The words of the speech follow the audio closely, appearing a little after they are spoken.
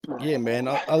Yeah, man.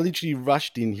 I literally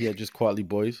rushed in here just quietly,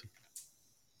 boys.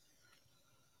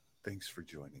 Thanks for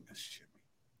joining us, Jimmy.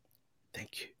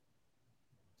 Thank you.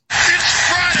 It's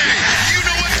Friday. You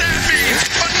know what that means.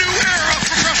 A new era of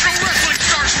professional wrestling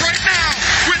starts right now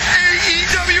with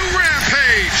AEW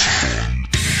Rampage.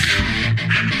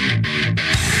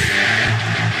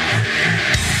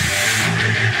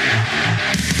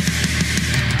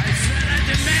 I said I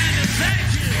demand a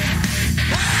thank you.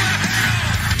 What the hell?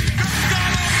 Good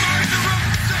God Almighty, the rope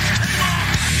just came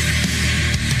off.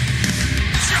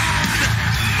 John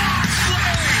Moxley.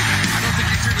 I don't think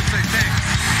he's here to say thanks.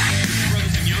 His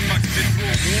brothers and Young Bucks have been through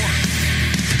a war.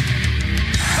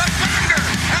 The thunder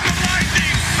and the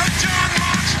lightning of John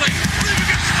Moxley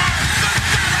leaving his mark. The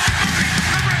God Almighty,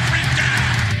 the referee's down.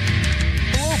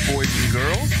 Hello, boys and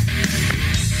girls.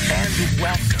 And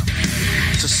welcome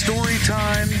to Story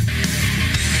Time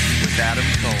with Adam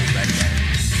Cole, baby.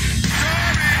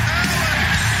 Darby Allin.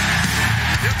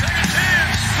 You take a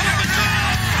chance. Pull the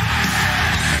goal.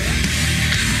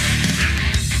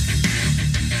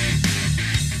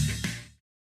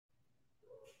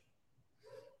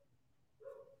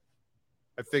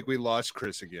 I think we lost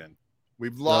Chris again.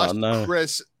 We've lost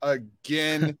Chris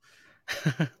again.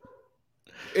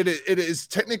 It is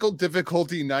technical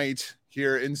difficulty night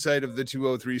here inside of the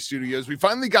 203 studios. We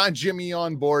finally got Jimmy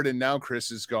on board, and now Chris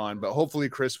is gone. But hopefully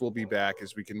Chris will be back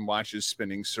as we can watch his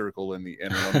spinning circle in the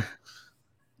interim.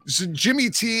 So Jimmy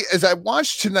T, as I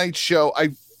watched tonight's show, I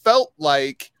felt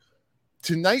like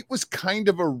tonight was kind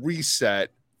of a reset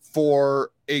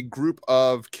for a group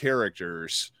of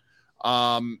characters.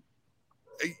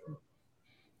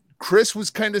 Chris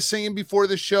was kind of saying before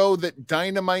the show that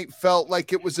Dynamite felt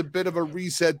like it was a bit of a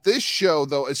reset. This show,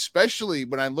 though, especially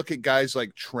when I look at guys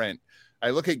like Trent,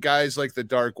 I look at guys like the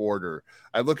Dark Order,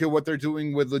 I look at what they're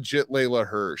doing with legit Layla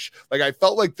Hirsch. Like, I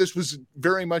felt like this was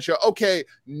very much okay,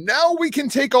 now we can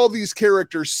take all these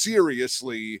characters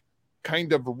seriously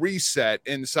kind of reset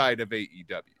inside of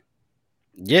AEW.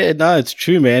 Yeah, no, it's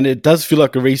true, man. It does feel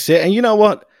like a reset. And you know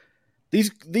what?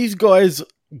 These guys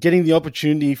getting the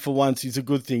opportunity for once is a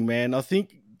good thing, man. I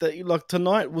think that like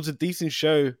tonight was a decent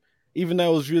show, even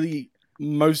though it was really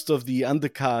most of the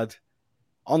undercard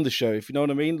on the show, if you know what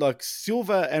I mean. Like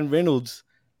Silva and Reynolds,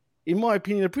 in my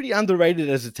opinion, are pretty underrated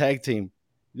as a tag team.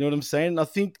 You know what I'm saying? I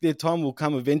think their time will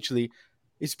come eventually,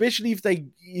 especially if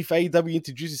AEW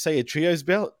introduces, say, a trios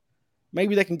belt.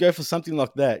 Maybe they can go for something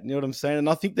like that. You know what I'm saying? And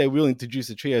I think they will introduce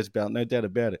a trios belt, no doubt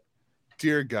about it.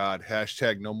 Dear God,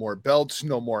 hashtag no more belts,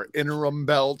 no more interim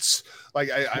belts. Like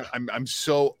I'm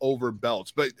so over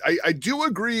belts, but I do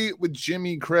agree with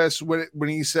Jimmy, Chris, when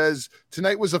he says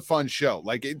tonight was a fun show.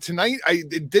 Like tonight,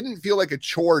 it didn't feel like a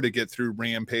chore to get through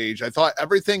Rampage. I thought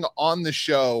everything on the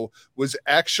show was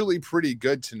actually pretty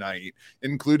good tonight,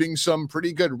 including some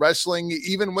pretty good wrestling,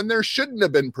 even when there shouldn't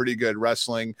have been pretty good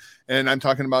wrestling. And I'm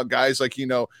talking about guys like,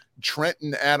 Trent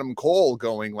and Adam Cole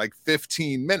going like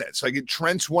 15 minutes. Like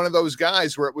Trent's one of those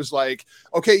guys where it was like,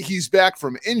 okay, he's back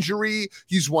from injury.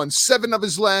 He's won 7 of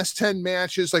his last 10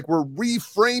 matches. Like we're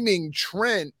reframing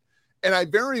Trent. And I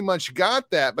very much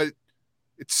got that, but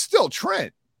it's still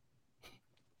Trent.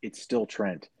 It's still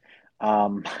Trent.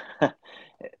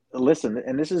 Listen,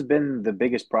 and this has been the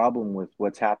biggest problem with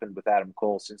what's happened with Adam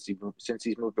Cole since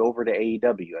he's moved over to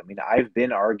AEW. I mean, I've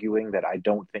been arguing that I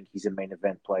don't think he's a main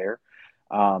event player.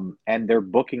 And they're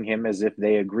booking him as if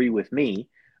they agree with me.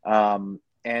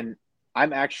 And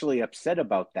I'm actually upset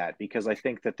about that because I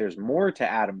think that there's more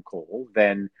to Adam Cole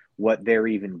than what they're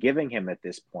even giving him at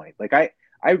this point. Like I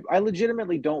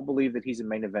legitimately don't believe that he's a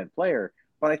main event player,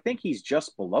 but I think he's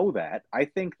just below that. I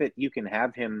think that you can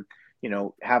have him,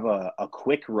 have a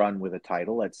quick run with a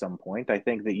title at some point. I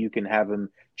think that you can have him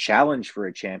challenge for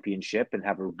a championship and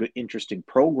have a good, interesting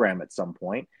program at some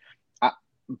point.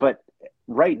 But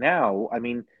right now, I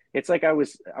mean, it's like I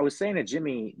was saying to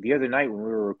Jimmy the other night when we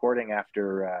were recording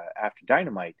after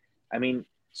Dynamite. I mean,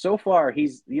 so far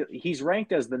he's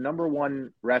ranked as the number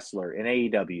 1 wrestler in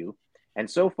AEW, and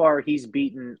so far he's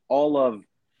beaten all of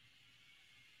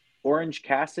Orange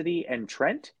Cassidy and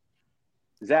Trent.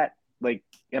 Is that like,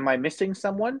 am I missing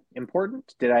someone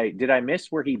important? Did I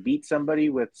miss where he beat somebody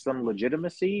with some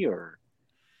legitimacy or?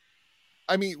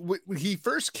 I mean, when he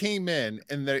first came in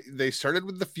and they started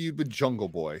with the feud with Jungle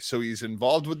Boy. So he's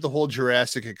involved with the whole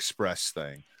Jurassic Express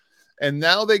thing. And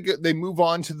now they move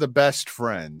on to the Best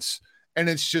Friends. And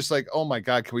it's just like, oh my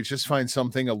God, can we just find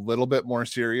something a little bit more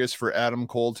serious for Adam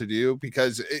Cole to do?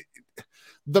 Because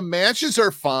the matches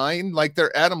are fine. Like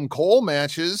they're Adam Cole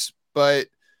matches, but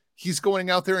he's going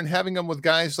out there and having them with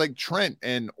guys like Trent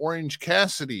and Orange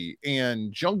Cassidy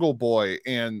and Jungle Boy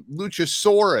and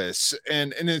Luchasaurus.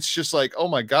 And it's just like, oh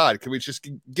my God, can we just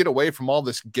get away from all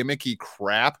this gimmicky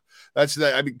crap? That's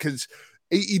that. I mean, because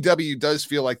AEW does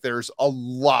feel like there's a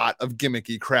lot of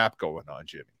gimmicky crap going on,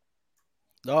 Jimmy.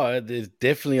 Oh, there's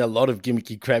definitely a lot of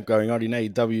gimmicky crap going on in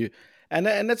AEW. And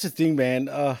that's the thing, man.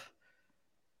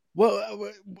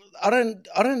 Well, I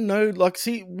don't know. Like,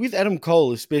 see, with Adam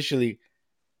Cole especially,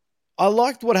 I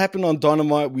liked what happened on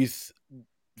Dynamite with,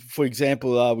 for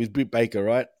example, with Britt Baker,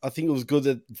 right? I think it was good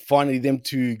that finally them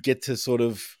two get to sort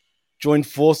of join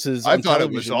forces. I thought it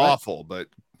was awful, but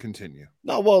continue.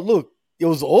 No, well, look, it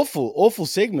was awful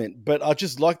segment, but I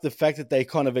just like the fact that they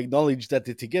kind of acknowledged that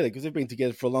they're together because they've been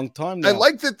together for a long time now. I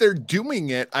like that they're doing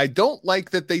it. I don't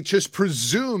like that they just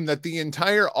presume that the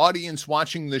entire audience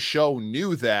watching the show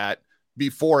knew that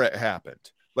before it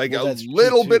happened. Like a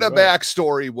little bit of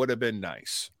backstory would have been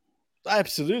nice.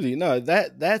 Absolutely. No,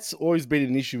 that's always been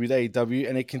an issue with AEW,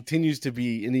 and it continues to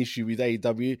be an issue with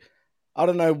AEW. I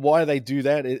don't know why they do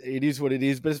that. It is what it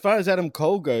is. But as far as Adam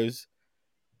Cole goes,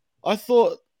 I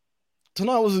thought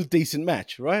tonight was a decent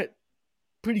match, right?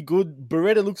 Pretty good.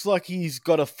 Beretta looks like he's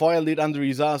got a fire lit under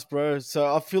his ass, bro.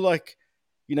 So I feel like,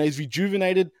 he's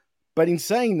rejuvenated. But in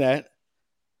saying that,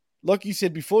 like you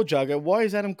said before, Jago, why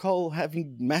is Adam Cole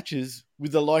having matches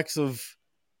with the likes of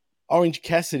Orange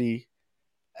Cassidy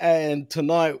and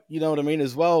tonight, you know what I mean,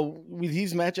 as well, with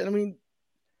his match? And I mean,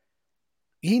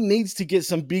 he needs to get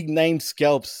some big name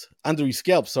scalps under his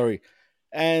scalp,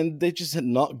 and they're just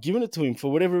not giving it to him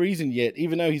for whatever reason yet,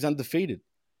 even though he's undefeated.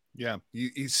 Yeah,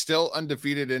 he's still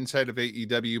undefeated inside of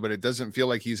AEW, but it doesn't feel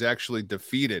like he's actually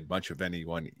defeated much of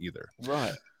anyone either.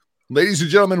 Right. Ladies and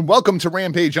gentlemen, welcome to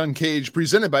Rampage Uncaged,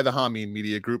 presented by the Hameen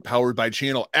Media Group, powered by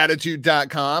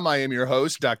channelattitude.com. I am your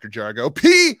host, Dr. Jargo,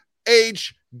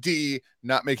 PhD,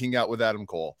 not making out with Adam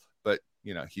Cole. But,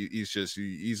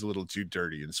 he's a little too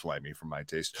dirty and slimy for my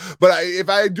taste. But if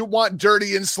I do want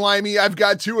dirty and slimy, I've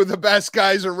got two of the best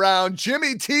guys around.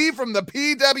 Jimmy T from the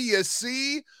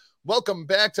PWC. Welcome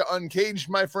back to Uncaged,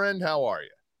 my friend. How are you?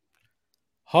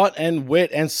 Hot and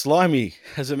wet and slimy,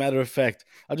 as a matter of fact.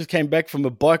 I just came back from a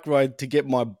bike ride to get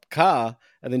my car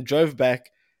and then drove back.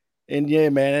 And yeah,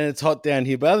 man, and it's hot down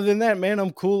here. But other than that, man,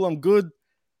 I'm cool. I'm good.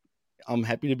 I'm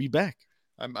happy to be back.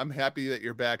 I'm happy that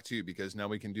you're back too, because now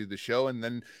we can do the show. And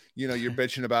then, you're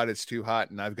bitching about it's too hot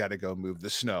and I've got to go move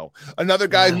the snow. Another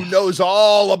guy who knows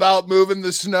all about moving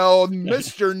the snow,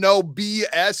 Mr. No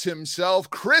BS himself,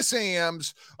 Chris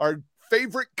Ames, our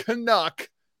favorite Canuck.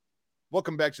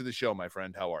 Welcome back to the show, my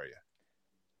friend. How are you?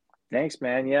 Thanks,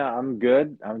 man. Yeah, I'm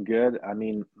good. I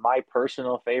mean, my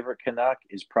personal favorite Canuck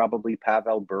is probably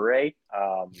Pavel Bure.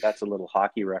 That's a little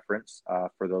hockey reference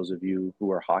for those of you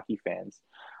who are hockey fans.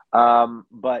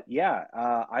 But yeah,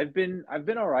 I've been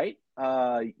all right.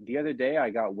 The other day I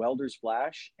got welder's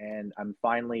flash and I'm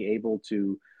finally able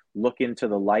to look into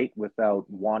the light without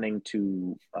wanting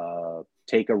to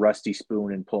take a rusty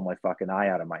spoon and pull my fucking eye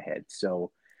out of my head.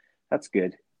 So that's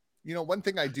good. One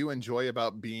thing I do enjoy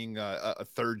about being a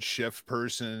third shift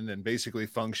person and basically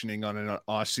functioning on an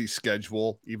Aussie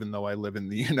schedule, even though I live in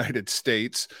the United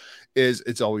States, is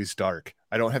it's always dark.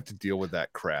 I don't have to deal with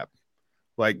that crap.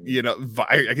 Like,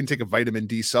 I can take a vitamin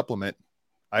D supplement.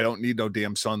 I don't need no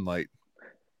damn sunlight.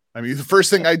 I mean, the first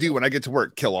thing I do when I get to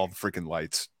work, kill all the freaking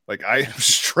lights. Like, I am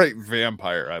straight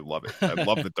vampire. I love it. I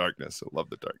love the darkness. I love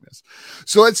the darkness.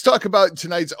 So let's talk about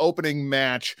tonight's opening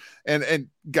match. And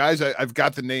guys, I've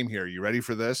got the name here. You ready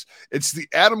for this? It's the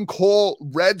Adam Cole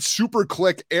Red Super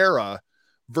Click era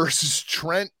versus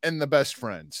Trent and the Best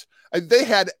Friends. They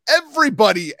had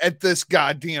everybody at this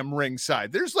goddamn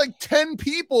ringside. There's like 10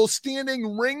 people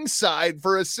standing ringside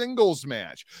for a singles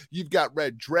match. You've got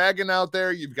Red Dragon out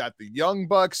there. You've got the Young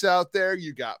Bucks out there.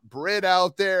 You got Britt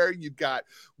out there. You've got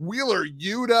Wheeler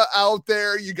Yuta out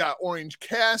there. You got Orange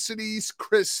Cassidy,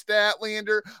 Chris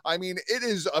Statlander. I mean, it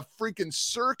is a freaking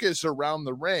circus around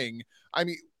the ring. I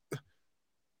mean,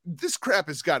 this crap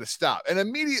has got to stop. And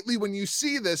immediately when you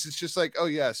see this, it's just like, oh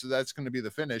yeah, so that's going to be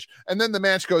the finish. And then the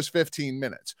match goes 15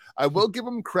 minutes. I will give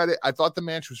them credit. I thought the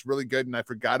match was really good. And I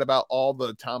forgot about all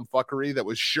the tomfuckery that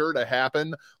was sure to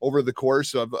happen over the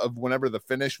course of whenever the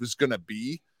finish was going to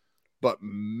be. But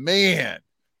man,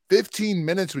 15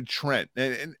 minutes with Trent.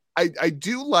 And I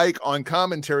do like on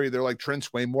commentary, they're like,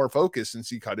 Trent's way more focused since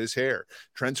he cut his hair.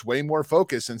 Trent's way more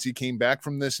focused since he came back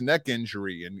from this neck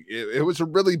injury. And it was a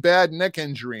really bad neck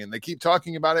injury. And they keep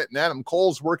talking about it. And Adam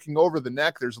Cole's working over the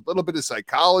neck. There's a little bit of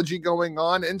psychology going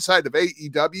on inside of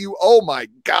AEW. Oh my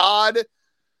God.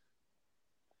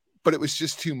 But it was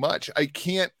just too much. I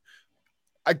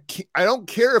I don't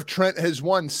care if Trent has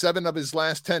won 7 of his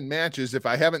last 10 matches if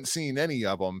I haven't seen any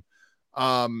of them.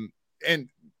 And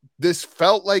this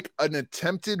felt like an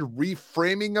attempted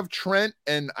reframing of Trent,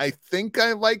 and I think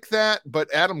I like that,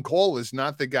 but Adam Cole is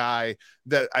not the guy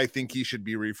that I think he should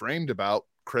be reframed about,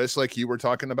 Chris, like you were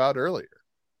talking about earlier.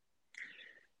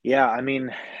 Yeah, I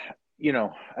mean,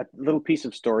 a little piece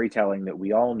of storytelling that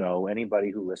we all know,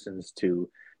 anybody who listens to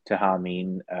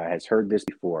Hameen has heard this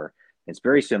before. It's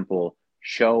very simple.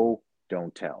 Show,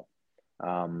 don't tell.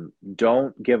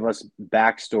 Don't give us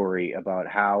backstory about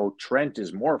how Trent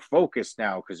is more focused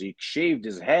now because he shaved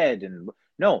his head. And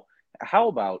no, how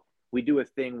about we do a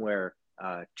thing where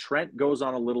Trent goes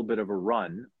on a little bit of a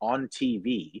run on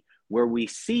TV where we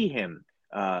see him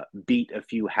beat a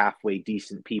few halfway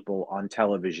decent people on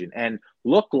television and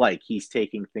look like he's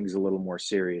taking things a little more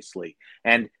seriously.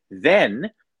 And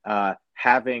then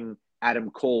having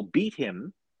Adam Cole beat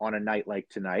him on a night like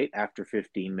tonight after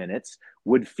 15 minutes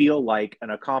would feel like an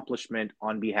accomplishment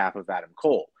on behalf of Adam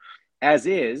Cole. As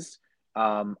is,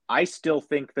 I still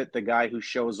think that the guy who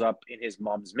shows up in his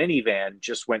mom's minivan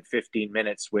just went 15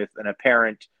 minutes with an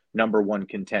apparent number 1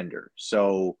 contender.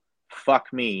 So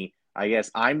fuck me. I guess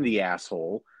I'm the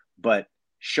asshole, but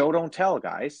show don't tell,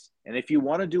 guys. And if you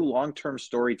want to do long-term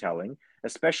storytelling,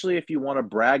 especially if you want to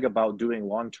brag about doing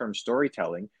long-term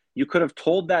storytelling, you could have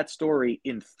told that story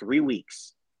in 3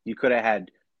 weeks. You could have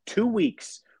had 2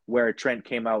 weeks where Trent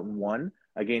came out and won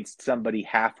against somebody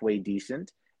halfway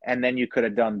decent, and then you could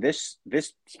have done this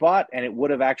spot, and it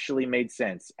would have actually made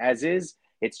sense. As is,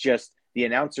 it's just the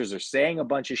announcers are saying a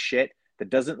bunch of shit that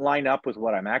doesn't line up with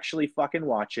what I'm actually fucking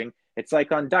watching. It's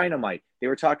like on Dynamite. They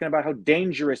were talking about how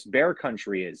dangerous Bear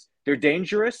Country is. They're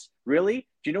dangerous? Really?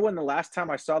 Do you know when the last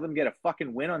time I saw them get a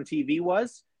fucking win on TV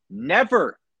was?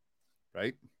 Never.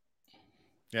 Right?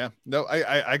 Yeah. No,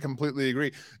 I completely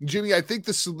agree. Jimmy, I think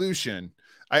the solution,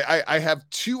 I have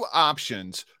 2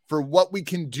 options for what we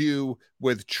can do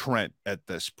with Trent at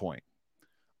this point.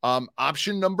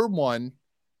 Option number 1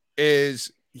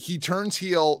 is he turns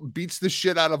heel, beats the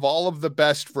shit out of all of the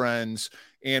best friends,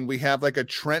 and we have like a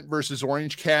Trent versus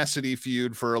Orange Cassidy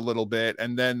feud for a little bit,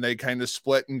 and then they kind of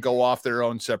split and go off their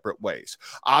own separate ways.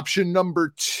 Option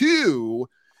number 2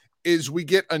 is we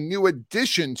get a new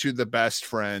addition to the best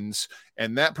friends,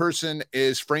 and that person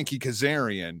is Frankie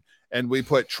Kazarian. And we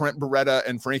put Trent Beretta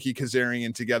and Frankie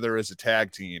Kazarian together as a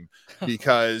tag team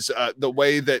because the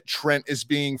way that Trent is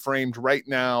being framed right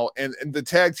now and the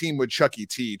tag team with Chucky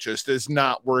T just is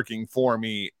not working for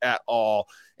me at all.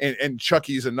 And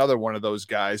Chucky's another one of those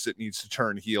guys that needs to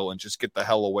turn heel and just get the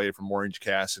hell away from Orange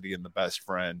Cassidy and the best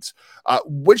friends.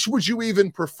 Which would you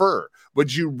even prefer?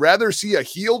 Would you rather see a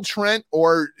heel Trent,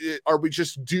 or are we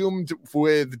just doomed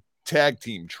with tag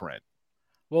team Trent?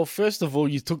 Well, first of all,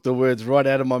 you took the words right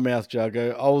out of my mouth,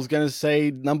 Jago. I was going to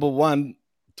say number 1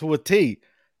 to a T.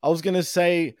 I was going to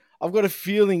say, I've got a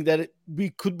feeling that we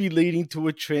could be leading to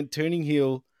a Trent turning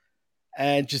heel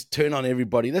and just turn on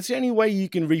everybody. That's the only way you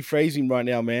can rephrase him right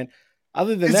now, man.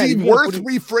 Other than that, is he worth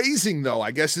rephrasing, though?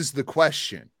 I guess is the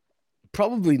question.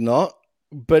 Probably not.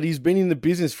 But he's been in the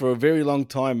business for a very long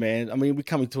time, man. I mean, we're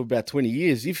coming to about 20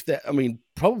 years.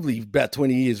 Probably about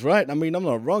 20 years, right? I mean, I'm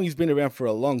not wrong. He's been around for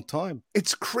a long time.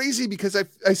 It's crazy because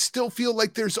I still feel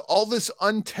like there's all this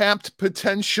untapped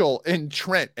potential in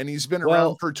Trent, and he's been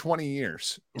around for 20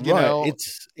 years. You know?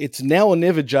 It's now or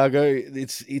never, Jago.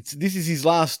 This is his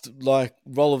last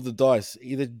roll of the dice.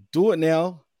 Either do it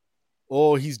now,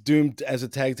 or he's doomed as a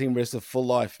tag team wrestler for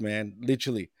life, man.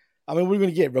 Literally. I mean, we're going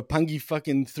to get Roppongi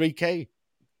fucking 3K.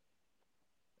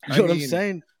 You know what I'm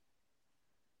saying?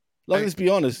 Let's be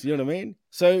honest, you know what I mean?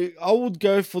 So I would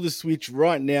go for the switch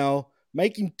right now,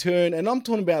 make him turn, and I'm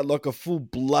talking about like a full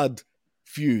blood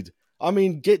feud. I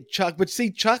mean, get Chuck, but see,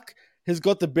 Chuck has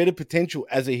got the better potential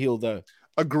as a heel, though.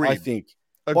 Agreed. I think.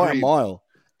 By a mile.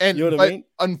 And you know what I mean?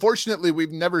 Unfortunately,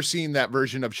 we've never seen that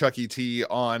version of Chucky T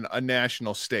on a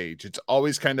national stage. It's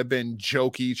always kind of been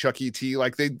jokey Chucky T.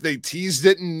 Like they teased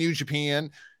it in New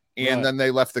Japan, and then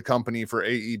they left the company for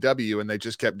AEW, and they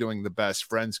just kept doing the best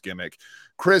friends gimmick.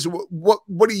 Chris,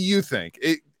 what do you think?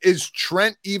 Is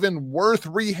Trent even worth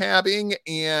rehabbing?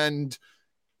 And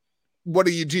what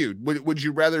do you do? Would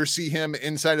you rather see him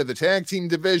inside of the tag team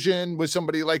division with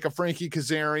somebody like a Frankie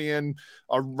Kazarian,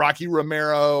 a Rocky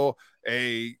Romero,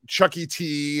 a Chucky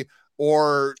T,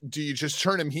 or do you just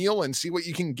turn him heel and see what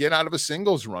you can get out of a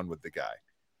singles run with the guy?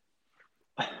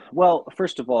 Well,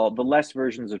 first of all, the less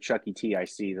versions of Chucky T I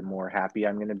see, the more happy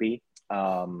I'm going to be.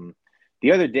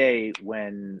 The other day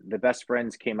when the best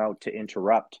friends came out to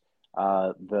interrupt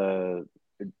the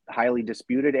highly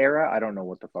disputed era, I don't know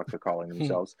what the fuck they're calling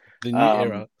themselves. The new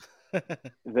era.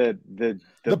 the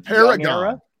young Paragon.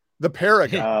 era. The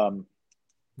Paragon.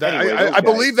 Anyway, those I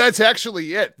believe guys. that's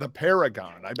actually it. The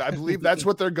Paragon. I believe that's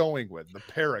what they're going with. The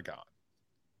Paragon.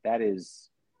 That is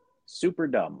super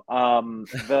dumb. When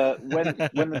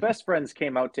the best friends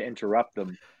came out to interrupt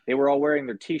them, they were all wearing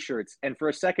their T-shirts, and for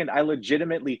a second, I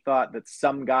legitimately thought that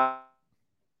some guy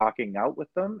talking out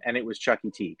with them, and it was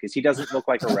Chucky T, because he doesn't look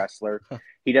like a wrestler,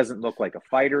 he doesn't look like a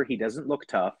fighter, he doesn't look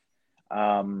tough.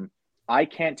 I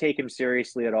can't take him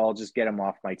seriously at all. Just get him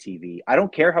off my TV. I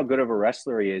don't care how good of a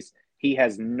wrestler he is. He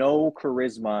has no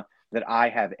charisma that I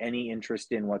have any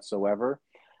interest in whatsoever.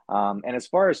 And as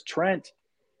far as Trent,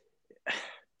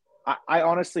 I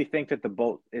honestly think that the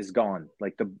boat is gone.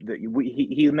 Like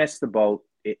he missed the boat.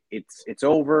 It's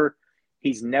over.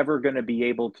 He's never going to be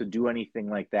able to do anything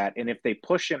like that. And if they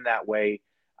push him that way,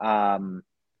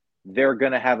 they're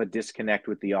going to have a disconnect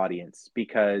with the audience,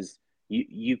 because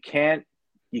you can't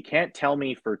tell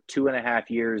me for 2.5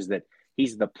 years that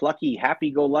he's the plucky,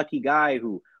 happy-go-lucky guy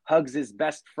who hugs his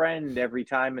best friend every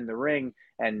time in the ring.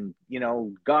 And,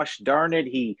 gosh darn it,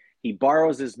 he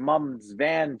borrows his mom's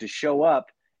van to show up.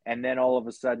 And then all of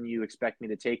a sudden you expect me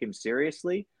to take him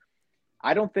seriously.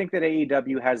 I don't think that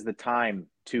AEW has the time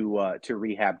to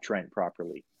rehab Trent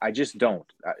properly. I just don't.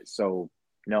 So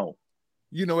no.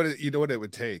 You know what it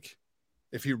would take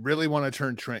if you really want to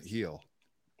turn Trent heel.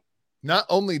 Not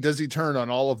only does he turn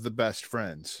on all of the best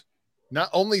friends, not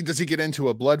only does he get into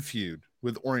a blood feud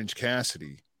with Orange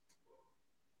Cassidy,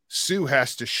 Sue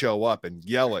has to show up and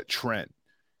yell at Trent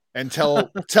and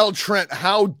tell Trent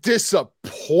how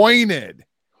disappointed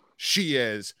she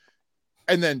is.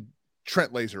 And then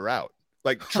Trent lays her out.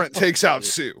 Like, Trent takes out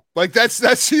Sue. Like, that's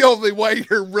the only way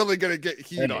you're really going to get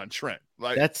heat on Trent.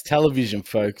 Like, that's television,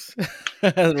 folks.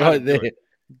 Right there.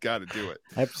 Got to do it.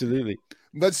 Absolutely.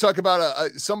 Let's talk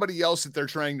about somebody else that they're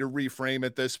trying to reframe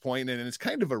at this point, and it's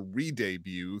kind of a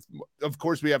re-debut. Of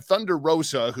course, we have Thunder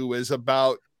Rosa, who is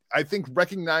about, I think,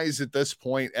 recognized at this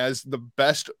point as the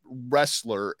best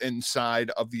wrestler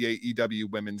inside of the AEW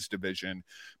women's division.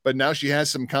 But now she has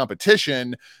some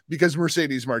competition because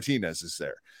Mercedes Martinez is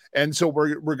there. And so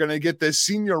we're going to get this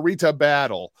señorita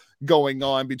battle going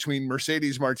on between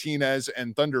Mercedes Martinez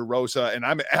and Thunder Rosa, and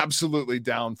I'm absolutely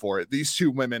down for it. These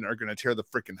two women are going to tear the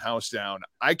freaking house down.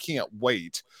 I can't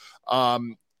wait.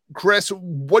 Chris,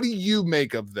 what do you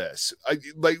make of this?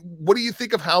 What do you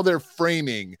think of how they're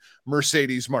framing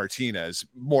Mercedes Martinez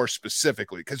more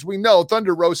specifically? Because we know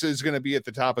Thunder Rosa is going to be at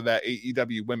the top of that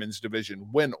AEW women's division,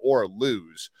 win or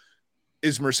lose.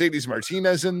 Is Mercedes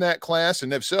Martinez in that class?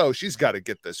 And if so, she's got to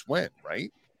get this win,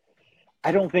 right?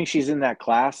 I don't think she's in that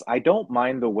class. I don't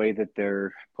mind the way that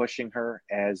they're pushing her,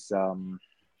 as,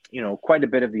 quite a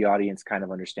bit of the audience kind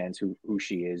of understands who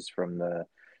she is from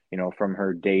from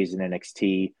her days in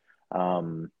NXT,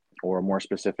 or more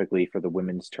specifically for the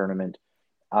women's tournament.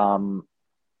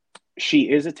 She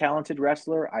is a talented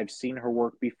wrestler. I've seen her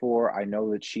work before. I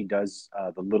know that she does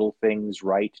the little things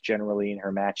right generally in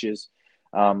her matches.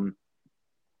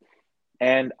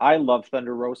 And I love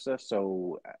Thunder Rosa,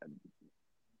 so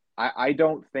I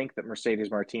don't think that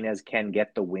Mercedes Martinez can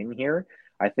get the win here.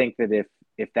 I think that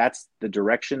if that's the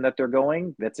direction that they're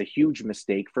going, that's a huge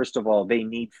mistake. First of all, they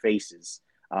need faces.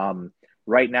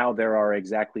 Right now, there are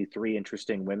exactly 3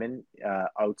 interesting women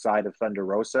outside of Thunder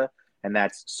Rosa, and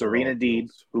that's Serena Deeb,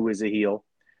 who is a heel,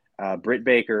 Britt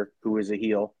Baker, who is a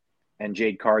heel, and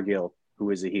Jade Cargill,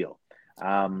 who is a heel.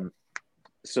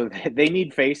 So they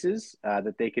need faces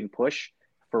that they can push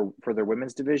for their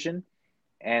women's division.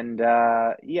 And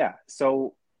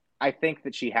so I think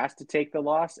that she has to take the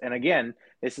loss. And again,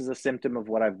 this is a symptom of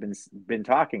what I've been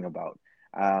talking about.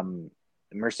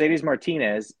 Mercedes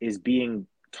Martinez is being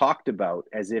talked about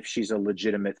as if she's a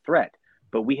legitimate threat,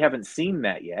 but we haven't seen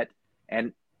that yet.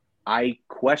 And I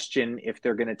question if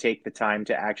they're going to take the time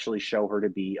to actually show her to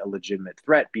be a legitimate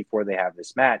threat before they have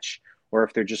this match, or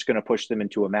if they're just going to push them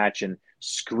into a match and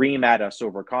scream at us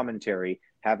over commentary,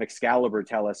 have Excalibur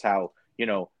tell us how,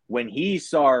 when he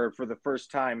saw her for the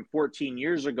first time 14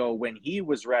 years ago, when he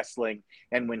was wrestling,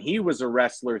 and when he was a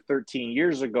wrestler 13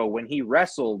 years ago, when he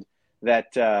wrestled,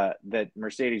 that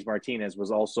Mercedes Martinez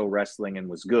was also wrestling and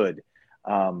was good.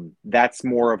 That's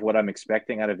more of what I'm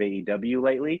expecting out of AEW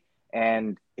lately.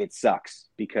 And it sucks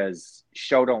because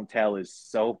show don't tell is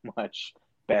so much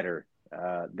better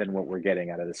than what we're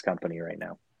getting out of this company right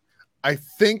now. I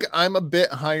think I'm a bit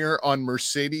higher on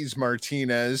Mercedes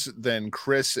Martinez than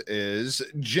Chris is.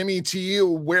 Jimmy T,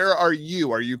 where are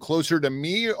you? Are you closer to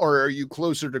me or are you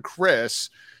closer to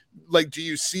Chris? Like, do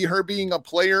you see her being a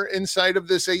player inside of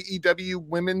this AEW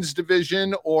women's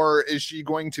division, or is she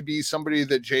going to be somebody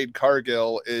that Jade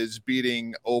Cargill is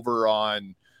beating over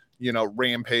on,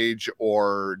 Rampage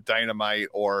or Dynamite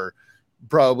or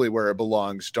probably where it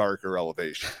belongs, Dark or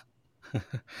Elevation.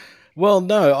 Well,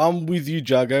 no, I'm with you,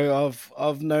 Jago.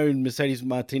 I've known Mercedes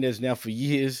Martinez now for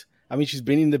years. I mean, she's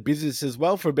been in the business as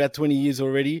well for about 20 years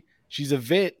already. She's a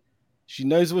vet. She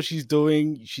knows what she's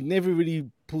doing. She never really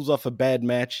pulls off a bad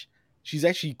match. She's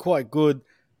actually quite good.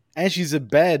 And she's a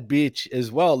bad bitch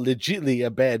as well, legitly a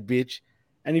bad bitch.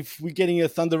 And if we're getting a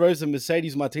Thunder Rosa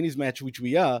Mercedes Martinez match, which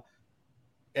we are,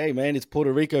 hey, man, it's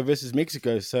Puerto Rico versus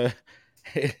Mexico. So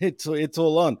it's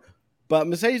all on. But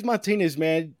Mercedes Martinez,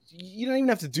 man, you don't even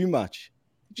have to do much.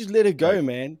 Just let her go, Right.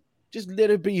 man. Just let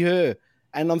her be her.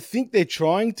 And I think they're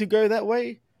trying to go that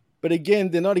way. But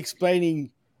again, they're not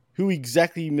explaining who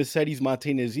exactly Mercedes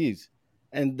Martinez is.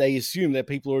 And they assume that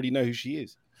people already know who she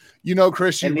is.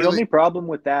 Chris, And the only problem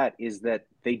with that is that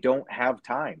they don't have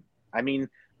time. I mean,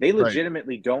 they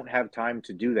legitimately don't have time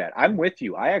to do that. I'm with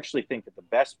you. I actually think that the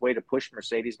best way to push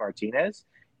Mercedes Martinez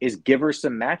is give her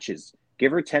some matches.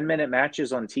 Give her 10-minute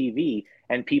matches on TV,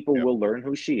 and people will learn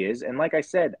who she is. And like I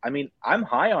said, I mean, I'm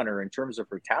high on her in terms of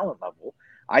her talent level.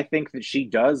 I think that she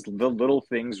does the little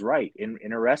things right in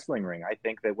a wrestling ring. I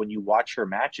think that when you watch her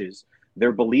matches,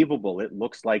 they're believable. It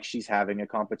looks like she's having a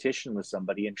competition with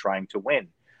somebody and trying to win.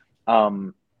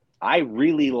 I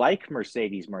really like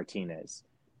Mercedes Martinez,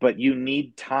 but you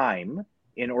need time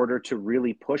in order to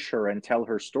really push her and tell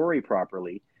her story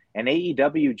properly. And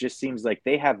AEW just seems like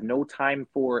they have no time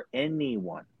for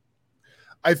anyone.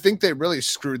 I think they really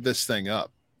screwed this thing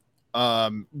up.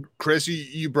 Chris,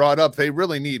 you brought up they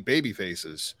really need baby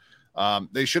faces.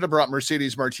 They should have brought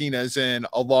Mercedes Martinez in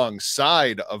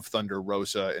alongside of Thunder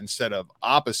Rosa instead of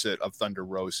opposite of Thunder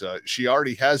Rosa. She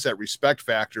already has that respect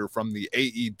factor from the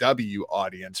AEW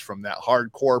audience, from that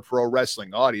hardcore pro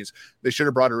wrestling audience. They should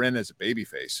have brought her in as a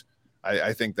babyface.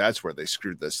 I think that's where they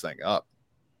screwed this thing up.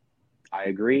 I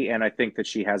agree. And I think that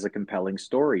she has a compelling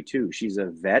story too. She's a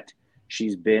vet.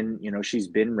 She's been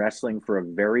wrestling for a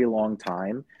very long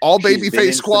time. All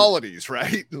babyface qualities,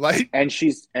 right? Like, and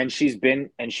she's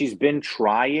been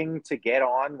trying to get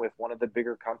on with one of the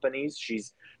bigger companies.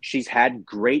 She's had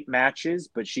great matches,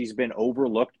 but she's been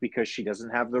overlooked because she doesn't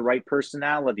have the right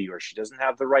personality or she doesn't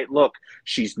have the right look.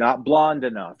 She's not blonde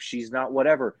enough. She's not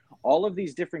whatever. All of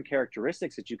these different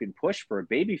characteristics that you can push for a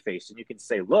babyface, and you can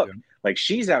say, look, like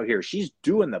she's out here, she's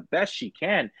doing the best she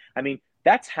can. I mean,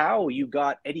 that's how you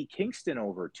got Eddie Kingston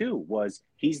over too, was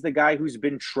he's the guy who's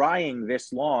been trying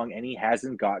this long and he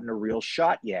hasn't gotten a real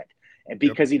shot yet. And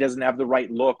because he doesn't have the right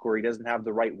look or he doesn't have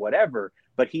the right whatever,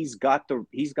 but he's got the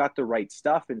right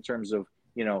stuff in terms of,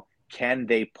 can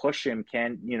they push him?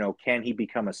 Can he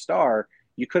become a star?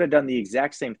 You could have done the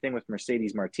exact same thing with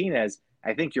Mercedes Martinez.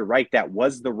 I think you're right. That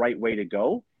was the right way to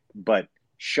go, but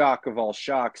shock of all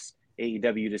shocks,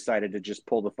 AEW decided to just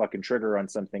pull the fucking trigger on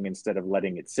something instead of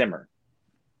letting it simmer.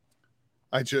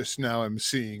 I just now am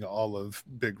seeing all of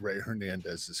Big Ray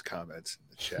Hernandez's comments in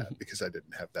the chat because I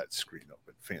didn't have that screen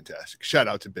open. Fantastic. Shout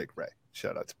out to Big Ray.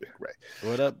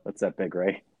 What up? What's up, Big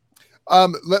Ray?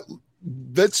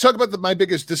 Let's talk about my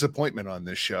biggest disappointment on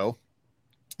this show.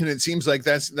 And it seems like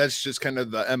that's just kind of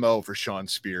the MO for Shawn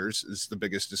Spears is the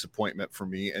biggest disappointment for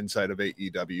me inside of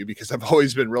AEW, because I've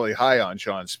always been really high on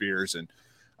Shawn Spears, and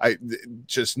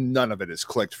just none of it has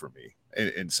clicked for me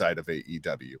inside of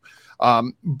AEW.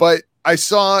 But I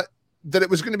saw that it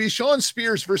was going to be Shawn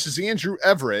Spears versus Andrew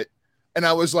Everett, and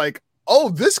I was like, oh,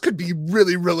 this could be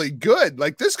really, really good.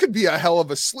 Like, this could be a hell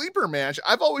of a sleeper match.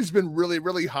 I've always been really,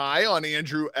 really high on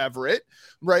Andrew Everett,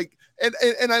 right?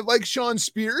 And I like Shawn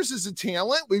Spears as a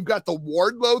talent. We've got the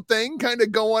Wardlow thing kind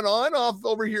of going on off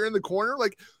over here in the corner.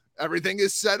 Like, everything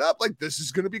is set up. Like, this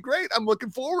is going to be great. I'm looking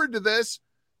forward to this.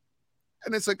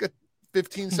 And it's like a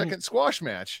 15-second squash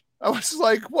match. I was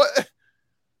like, what?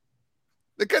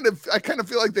 I kind of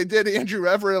feel like they did Andrew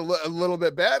Everett a little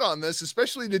bit bad on this,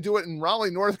 especially to do it in Raleigh,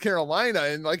 North Carolina,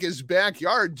 in like his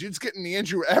backyard. Dude's getting the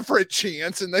Andrew Everett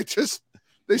chance, and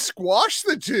they squash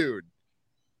the dude.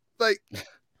 Like,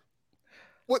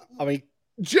 what? I mean,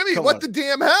 Jimmy, what the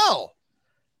damn hell?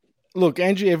 Look,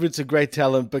 Andrew Everett's a great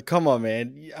talent, but come on,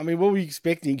 man. I mean, what were you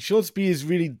expecting? Shawn Spears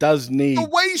really does need... The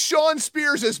way Shawn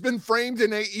Spears has been framed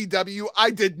in AEW, I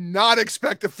did not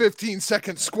expect a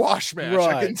 15-second squash match.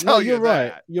 Right. I can tell you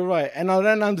that. You're right. And I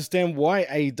don't understand why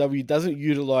AEW doesn't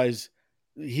utilize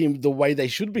him the way they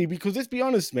should be, because let's be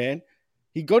honest, man.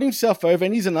 He got himself over,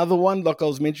 and he's another one, like I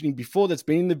was mentioning before, that's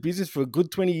been in the business for a good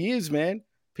 20 years, man.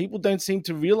 People don't seem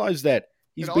to realize that.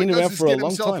 He's been around for a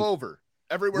long time. Over.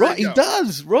 Everywhere right, he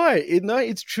does. Right.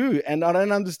 It's true. And I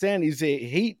don't understand. Is there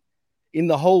heat in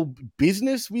the whole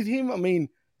business with him? I mean,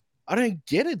 I don't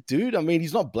get it, dude. I mean,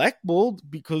 he's not blackballed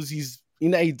because he's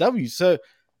in AEW. So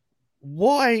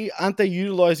why aren't they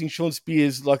utilizing Sean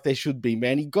Spears like they should be,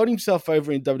 man? He got himself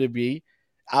over in WWE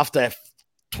after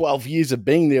 12 years of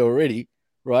being there already,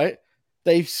 right?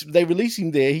 They release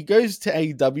him there. He goes to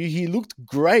AEW. He looked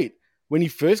great when he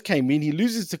first came in. He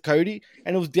loses to Cody,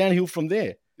 and it was downhill from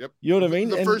there. Yep. You know what I mean?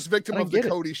 The first victim of the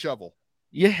Cody shovel.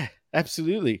 Yeah,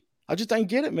 absolutely. I just don't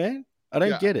get it, man. I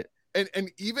don't get it.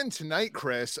 And even tonight,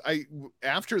 Chris,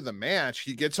 after the match,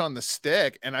 he gets on the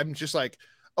stick, and I'm just like,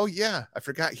 oh yeah, I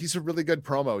forgot he's a really good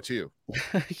promo too.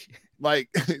 Like,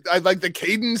 I like the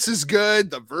cadence is good,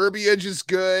 the verbiage is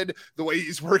good, the way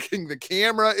he's working the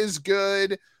camera is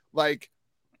good. Like,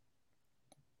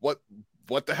 what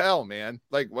the hell, man?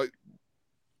 Like,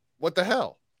 what the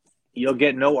hell? You'll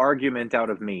get no argument out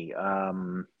of me.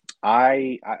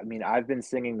 I mean, I've been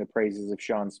singing the praises of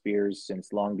Sean Spears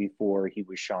since long before he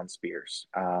was Sean Spears.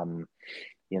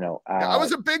 You know, I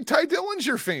was a big Ty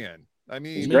Dillinger fan. I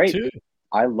mean, he's great. Too.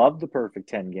 I love the Perfect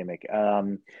 10 gimmick.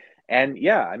 And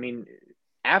yeah, I mean,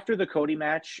 after the Cody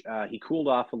match, he cooled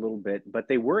off a little bit, but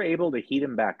they were able to heat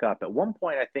him back up. At one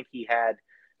point, I think he had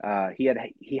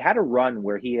a run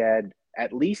where he had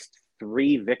at least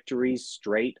 3 victories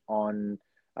straight on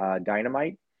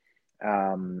Dynamite.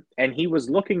 And he was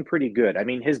looking pretty good. I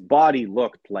mean, his body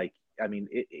looked like, I mean,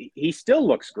 he still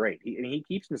looks great. He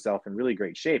keeps himself in really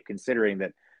great shape, considering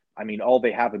that, I mean, all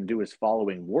they have him do is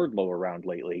following Wardlow around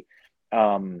lately.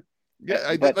 Yeah,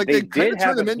 like they kind of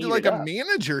turned him into like a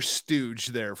manager stooge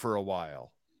there for a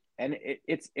while. And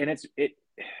it's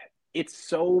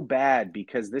so bad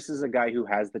because this is a guy who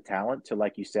has the talent to,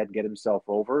 like you said, get himself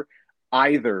over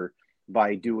either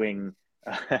by doing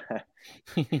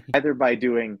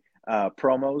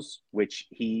promos, which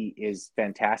he is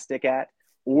fantastic at,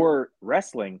 or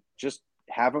wrestling. Just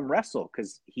have him wrestle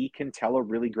because he can tell a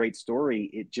really great story.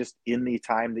 It just in the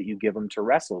time that you give him to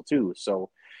wrestle too. So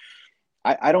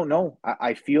I don't know.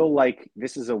 I feel like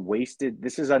this is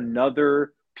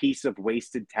another piece of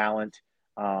wasted talent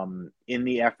in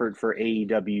the effort for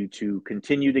AEW to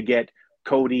continue to get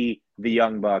Cody, the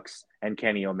Young Bucks, and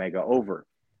Kenny Omega over.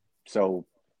 So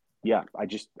yeah,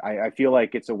 I feel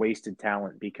like it's a wasted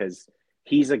talent because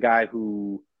he's a guy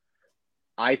who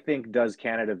I think does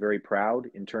Canada very proud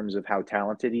in terms of how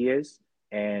talented he is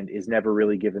and is never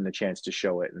really given the chance to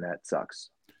show it. And that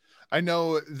sucks. I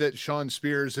know that Sean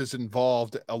Spears is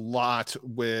involved a lot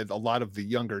with a lot of the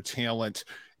younger talent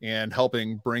and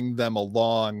helping bring them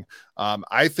along.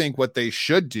 I think what they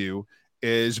should do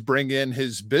is bring in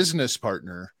his business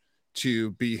partner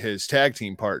to be his tag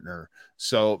team partner.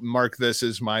 So mark this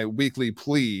as my weekly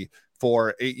plea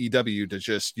for AEW to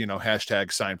just,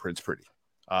 hashtag sign Prince Pretty.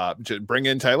 To bring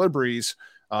in Tyler Breeze,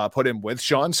 put him with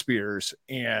Sean Spears,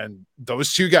 and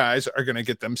those two guys are going to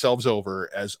get themselves over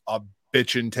as a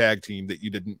bitchin' tag team that you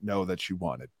didn't know that you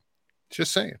wanted.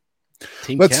 Just saying.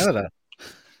 Team Canada.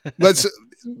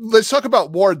 let's talk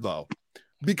about Wardlow,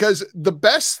 because the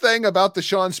best thing about the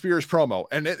Sean Spears promo,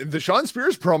 and the Sean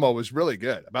Spears promo was really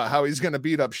good about how he's going to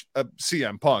beat up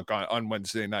CM Punk on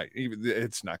Wednesday night.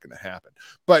 It's not going to happen,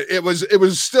 but it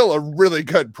was still a really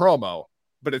good promo,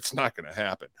 but it's not going to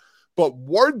happen. But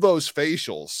Wardlow's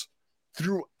facials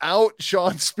throughout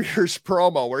Sean Spears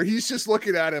promo, where he's just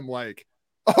looking at him like,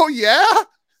 oh yeah,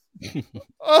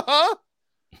 uh-huh,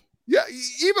 yeah.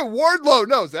 Even Wardlow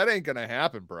knows that ain't gonna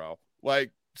happen, bro.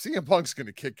 Like, CM Punk's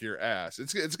gonna kick your ass.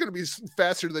 It's gonna be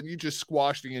faster than you just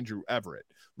squashed Andrew Everett.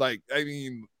 Like, I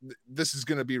mean, this is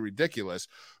gonna be ridiculous.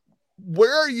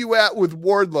 Where are you at with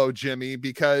Wardlow, Jimmy?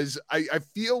 Because I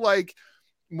feel like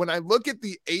when I look at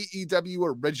the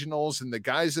AEW originals and the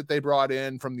guys that they brought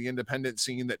in from the independent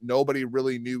scene that nobody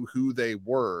really knew who they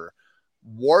were,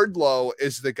 Wardlow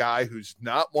is the guy who's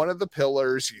not one of the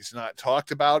pillars. He's not talked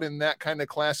about in that kind of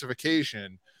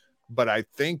classification, but I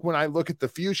think when I look at the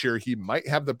future, he might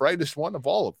have the brightest one of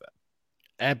all of them.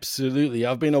 Absolutely.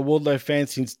 I've been a Wardlow fan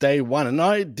since day one, and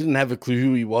I didn't have a clue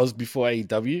who he was before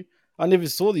AEW. I never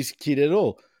saw this kid at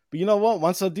all. But you know what?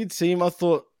 Once I did see him, I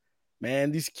thought,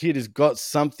 man, this kid has got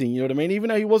something. You know what I mean? Even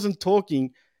though he wasn't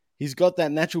talking, he's got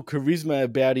that natural charisma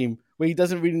about him where he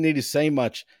doesn't really need to say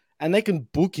much. And they can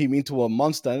book him into a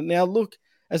monster. Now, look,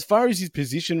 as far as his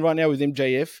position right now with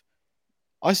MJF,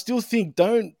 I still think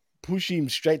don't push him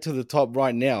straight to the top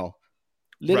right now.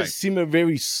 Let it simmer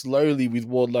very slowly with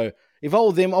Wardlow. If I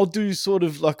were them, I'll do sort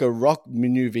of like a Rock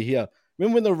maneuver here.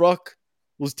 Remember when The Rock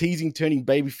was teasing turning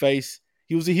babyface?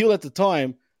 He was a heel at the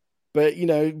time, but,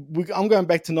 I'm going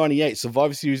back to 98,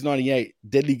 Survivor Series 98,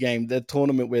 Deadly Game, that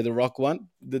tournament where The Rock won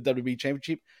the WWE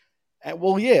Championship. And,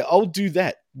 well, yeah, I'll do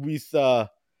that with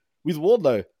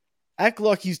Wardlow. Act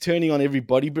like he's turning on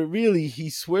everybody, but really he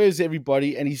swears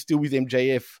everybody and he's still with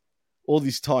MJF all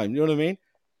this time. You know what I mean?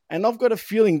 And I've got a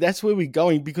feeling that's where we're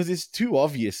going because it's too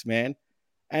obvious, man.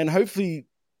 And hopefully,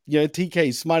 TK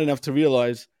is smart enough to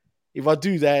realize if I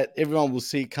do that, everyone will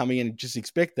see it coming and just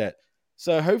expect that.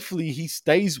 So hopefully he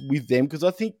stays with them because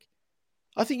I think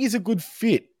he's a good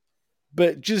fit.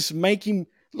 But just make him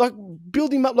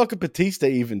build him up like a Batista,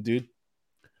 even, dude.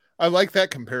 I like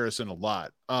that comparison a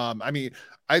lot. I mean,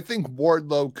 I think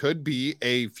Wardlow could be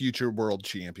a future world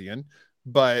champion,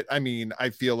 but I mean, I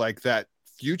feel like that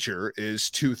future is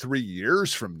 2-3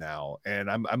 years from now, and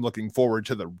I'm looking forward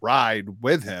to the ride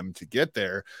with him to get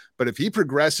there. But if he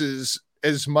progresses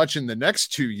as much in the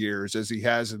next 2 years as he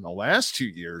has in the last 2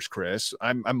 years, Chris,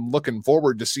 I'm looking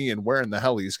forward to seeing where in the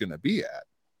hell he's going to be at.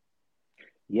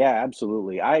 Yeah,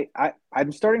 absolutely.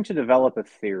 I'm starting to develop a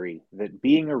theory that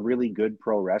being a really good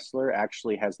pro wrestler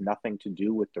actually has nothing to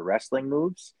do with the wrestling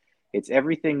moves. It's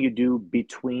everything you do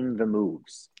between the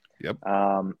moves. Yep.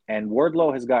 And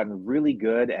Wardlow has gotten really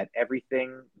good at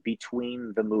everything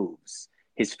between the moves.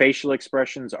 His facial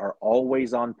expressions are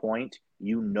always on point.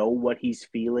 You know what he's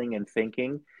feeling and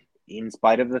thinking, in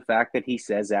spite of the fact that he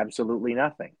says absolutely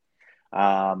nothing.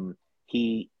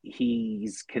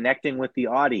 He's connecting with the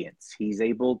audience. He's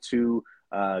able to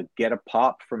get a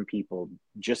pop from people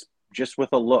just with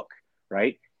a look,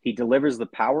 right? He delivers the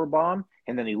power bomb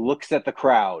and then he looks at the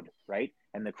crowd, right?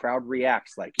 And the crowd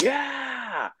reacts like,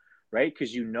 yeah, right?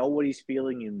 Because you know what he's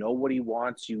feeling, you know what he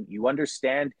wants, you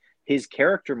understand his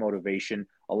character motivation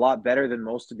a lot better than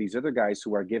most of these other guys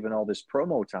who are given all this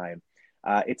promo time.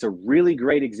 It's a really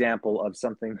great example of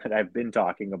something that I've been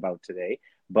talking about today,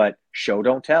 but show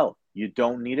don't tell. You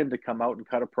don't need him to come out and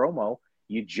cut a promo.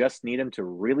 You just need him to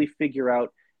really figure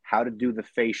out how to do the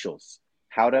facials,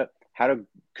 how to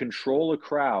control a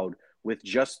crowd with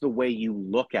just the way you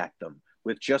look at them,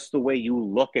 with just the way you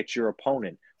look at your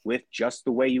opponent, with just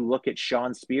the way you look at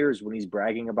Shawn Spears when he's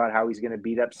bragging about how he's going to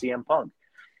beat up CM Punk.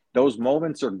 Those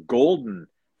moments are golden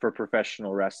for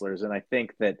professional wrestlers. And I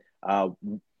think that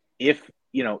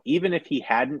even if he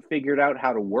hadn't figured out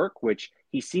how to work, which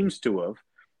he seems to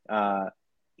have,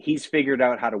 he's figured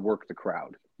out how to work the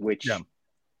crowd, which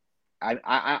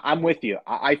I'm with you.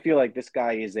 I feel like this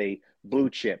guy is a blue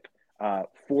chip,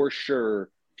 for sure,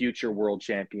 future world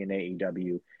champion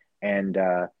AEW. And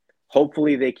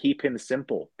hopefully they keep him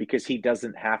simple because he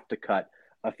doesn't have to cut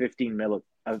a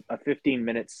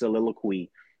 15-minute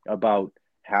soliloquy about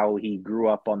how he grew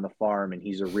up on the farm and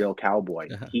he's a real cowboy.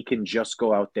 He can just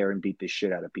go out there and beat the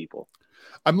shit out of people.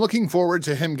 I'm looking forward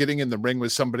to him getting in the ring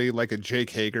with somebody like a Jake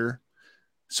Hager,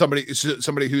 somebody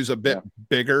who's a bit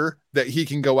bigger, that he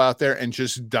can go out there and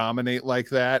just dominate like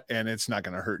that, and it's not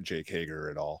going to hurt Jake Hager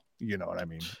at all. You know what I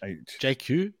mean? Jake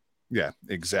who? Yeah,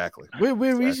 exactly.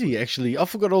 Where is he actually? I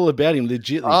forgot all about him.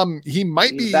 Legitly. He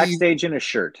might be backstage in a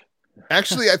shirt.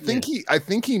 Actually, I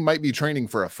think he might be training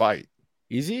for a fight.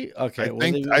 Is he? Okay.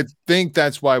 I think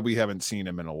that's why we haven't seen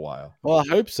him in a while. Well, I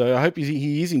hope so. I hope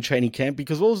he is in training camp,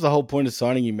 because what was the whole point of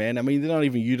signing him, man? I mean, they're not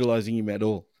even utilizing him at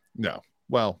all. No.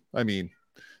 Well, I mean,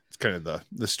 it's kind of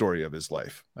the story of his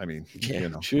life. I mean,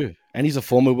 True. And he's a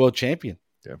former world champion.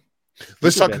 Yeah.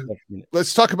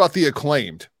 Let's talk about the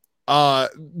Acclaimed.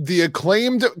 The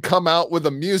Acclaimed come out with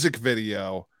a music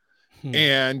video,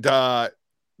 and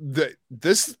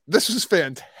this was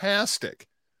fantastic.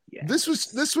 Yeah. This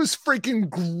was freaking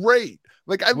great.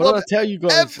 Like, I love tell you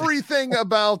guys everything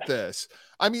about this.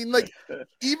 I mean, like,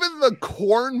 even the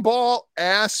cornball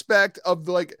aspect of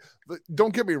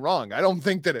don't get me wrong, I don't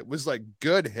think that it was like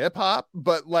good hip hop,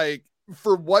 but like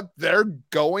for what they're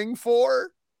going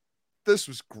for, this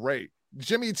was great.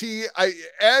 Jimmy T,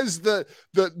 as the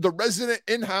resident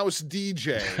in-house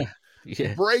DJ,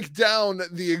 break down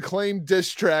the Acclaimed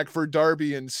diss track for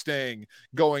Darby and Sting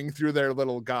going through their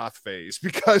little goth phase,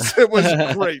 because it was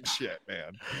great shit,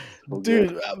 man.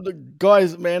 Dude,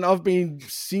 guys, man, I've been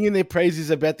singing their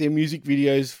praises about their music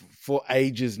videos for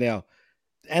ages now.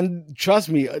 And trust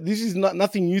me, this is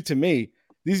nothing new to me.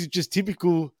 This is just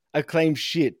typical Acclaimed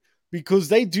shit, because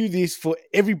they do this for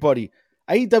everybody.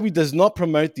 AEW does not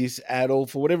promote this at all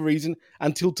for whatever reason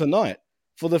until tonight.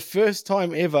 For the first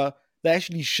time ever, they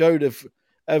actually showed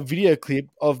a video clip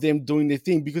of them doing their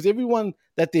thing, because everyone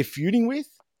that they're feuding with,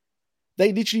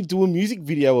 they literally do a music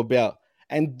video about.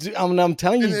 And I'm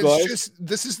telling you guys,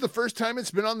 this is the first time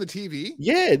it's been on the TV.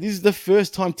 Yeah, this is the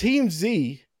first time.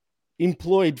 TMZ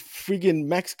employed friggin'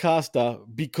 Max Caster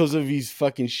because of his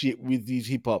fucking shit with his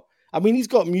hip hop. I mean, he's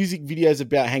got music videos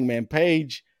about Hangman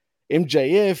Page,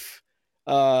 MJF,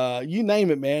 you name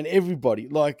it, man. Everybody.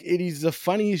 Like, it is the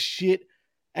funniest shit.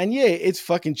 And yeah, it's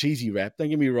fucking cheesy rap. Don't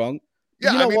get me wrong.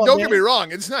 Yeah, I mean, don't get me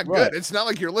wrong. It's not good. It's not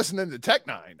like you're listening to Tech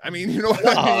Nine. I mean, you know what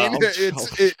I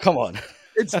mean? Come on.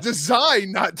 It's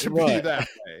designed not to be Right. that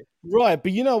way. Right,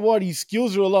 but you know what? His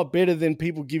skills are a lot better than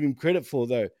people give him credit for,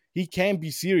 though. He can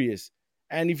be serious.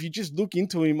 And if you just look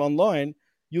into him online,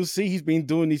 you'll see he's been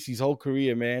doing this his whole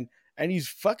career, man. And he's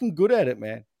fucking good at it,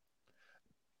 man.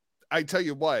 I tell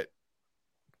you what,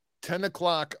 10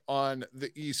 o'clock on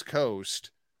the East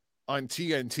Coast on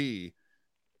TNT,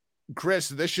 Chris,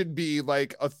 this should be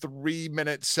like a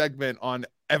 3-minute segment on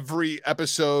every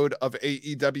episode of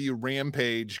AEW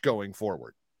Rampage going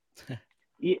forward.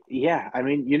 Yeah, I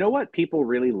mean, you know what people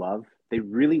really love? They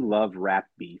really love rap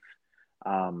beef.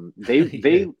 They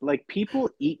Yeah. like people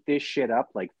eat this shit up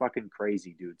like fucking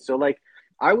crazy, dude. So like,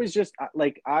 I was just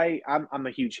like, I'm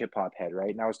a huge hip hop head, right?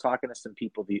 And I was talking to some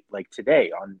people like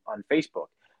today on Facebook,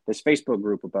 this Facebook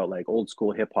group about like old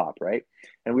school hip hop, right?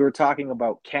 And we were talking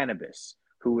about Cannabis,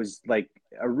 who was like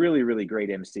a really really great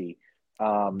MC.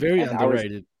 Very And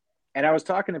underrated. I was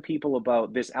talking to people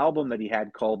about this album that he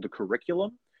had called The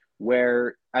Curriculum,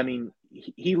 where I mean,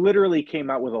 he literally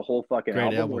came out with a whole fucking Great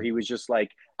album album. where he was just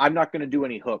like, I'm not gonna do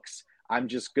any hooks. I'm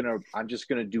just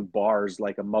gonna do bars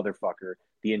like a motherfucker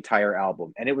the entire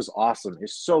album. And it was awesome.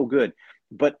 It's so good.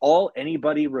 But all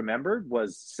anybody remembered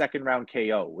was Second Round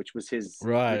KO, which was his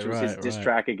Right, diss right.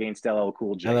 track against LL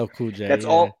Cool J. LL Cool J. That's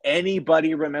yeah. all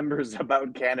anybody remembers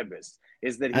about Cannabis,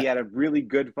 is that he had a really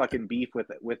good fucking beef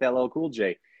with LL Cool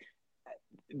J.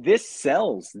 This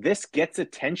sells. This gets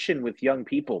attention with young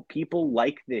people. People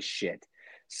like this shit.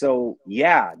 So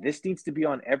yeah, this needs to be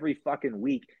on every fucking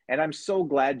week. And I'm so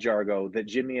glad, Jargo, that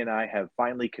Jimmy and I have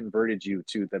finally converted you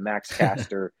to the Max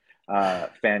Caster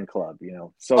fan club. You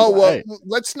know. So Oh, well, Hey.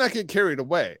 let's not get carried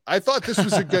away. I thought this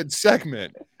was a good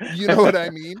segment. You know what I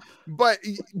mean? But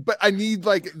I need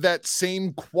like that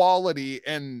same quality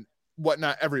and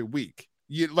whatnot every week.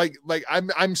 You like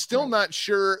I'm still not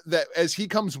sure that as he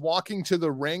comes walking to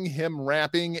the ring, him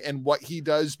rapping and what he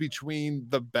does between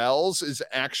the bells is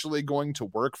actually going to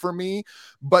work for me.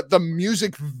 But the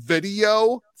music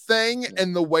video thing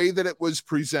and the way that it was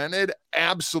presented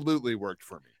absolutely worked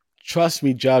for me. Trust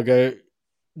me, Jago.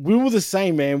 We were the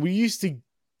same, man. We used to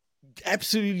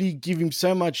absolutely give him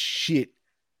so much shit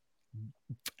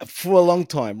for a long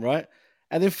time, right?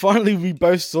 And then finally we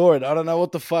both saw it. I don't know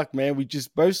what the fuck, man. We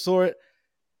just both saw it.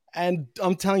 And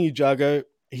I'm telling you, Jago,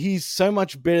 he's so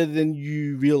much better than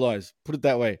you realize. Put it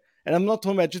that way. And I'm not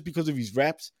talking about just because of his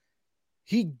raps.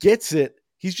 He gets it.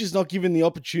 He's just not given the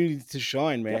opportunity to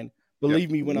shine, man.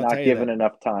 Believe me when I not tell you given that.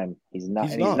 enough time. He's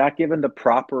not given the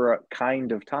proper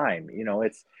kind of time. You know,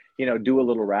 it's, you know, do a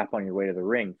little rap on your way to the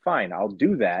ring. Fine, I'll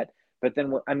do that. But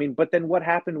then, what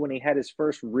happened when he had his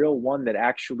first real one that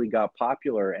actually got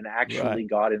popular and actually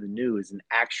got in the news and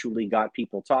actually got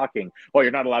people talking? Oh,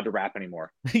 you're not allowed to rap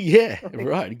anymore. Yeah,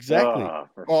 right, exactly.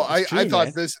 Well, I true,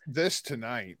 thought man. this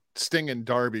tonight, Sting and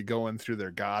Darby going through their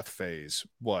goth phase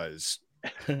was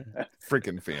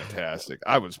freaking fantastic.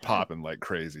 I was popping like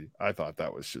crazy. I thought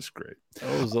that was just great.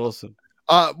 That was awesome.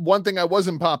 One thing I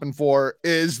wasn't popping for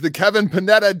is the Kevin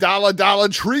Panetta Dollar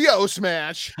Trios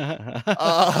match.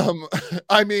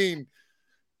 I mean,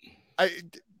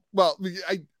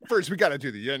 first we got to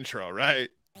do the intro, right?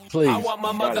 Please. I want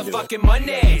my motherfucking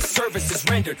money. Services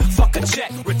rendered. Fuck a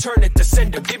check. Return it to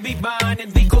sender. Give me mine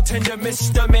and legal tender,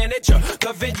 Mr. Manager.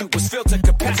 The venue was filled to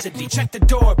capacity. Check the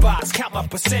door box. Count my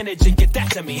percentage and get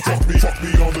that to me. Fuck me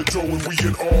on the dough and we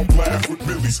in all black with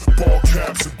Billy's. Ball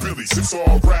caps and Billy's. It's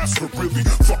all raps for really.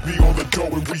 Fuck me on the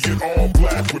dough and we in all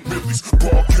black with Billy's.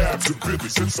 Ball caps and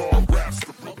Billy's. It's all raps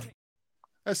for really.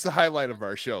 That's the highlight of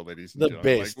our show, ladies and The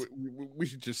gentlemen. best. Like, we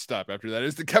should just stop after that.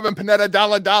 It's the Kevin Panetta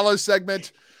Dollar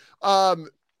segment.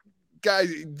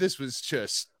 Guys, this was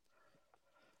just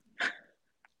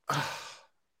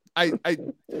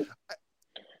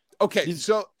okay,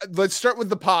 so let's start with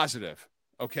the positive.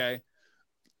 Okay,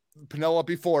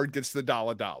 Penelope Ford gets the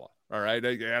dollar. All right,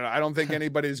 I don't think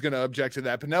anybody's going to object to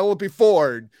that. Penelope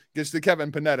Ford gets the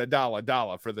Kevin Panetta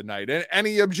dollar for the night. And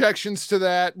any objections to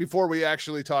that before we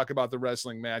actually talk about the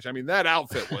wrestling match? I mean, that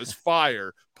outfit was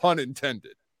fire, pun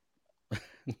intended.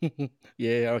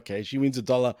 Yeah, okay. She wins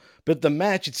 $1. But the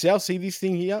match itself, see this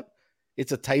thing here?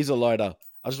 It's a taser lighter.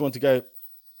 I just want to go.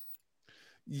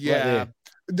 Yeah.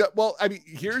 Well, I mean,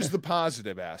 here's the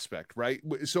positive aspect, right?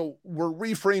 So we're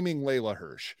reframing Layla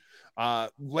Hirsch.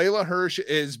 Layla Hirsch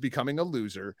is becoming a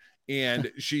loser,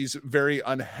 and she's very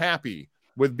unhappy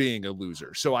with being a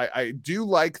loser. So I do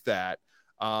like that.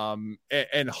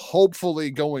 And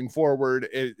hopefully going forward,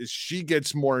 as she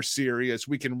gets more serious,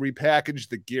 we can repackage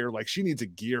the gear. Like, she needs a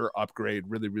gear upgrade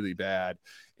really, really bad.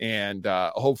 and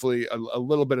hopefully a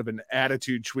little bit of an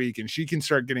attitude tweak, and she can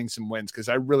start getting some wins, because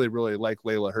I really, really like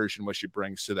Layla Hirsch and what she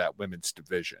brings to that women's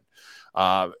division.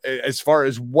 As far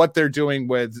as what they're doing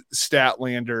with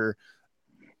Statlander,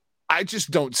 I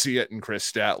just don't see it in Chris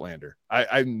Statlander.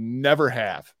 I never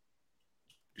have.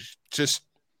 Just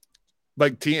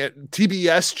like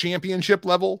TBS championship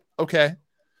level, okay.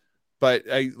 But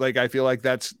I feel like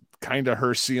that's kind of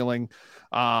her ceiling.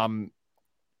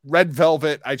 Red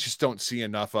Velvet, I just don't see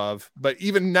enough of. But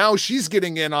even now, she's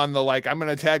getting in on the I'm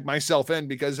going to tag myself in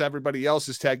because everybody else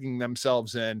is tagging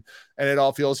themselves in, and it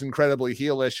all feels incredibly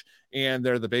heelish, and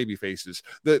they're the baby faces.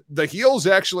 The heels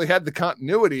actually had the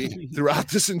continuity throughout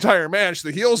this entire match.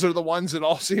 The heels are the ones that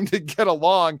all seem to get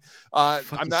along.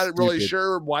 I'm not really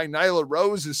sure why Nyla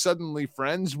Rose is suddenly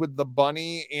friends with the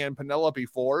Bunny and Penelope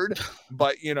Ford,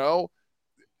 but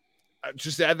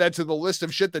just add that to the list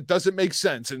of shit that doesn't make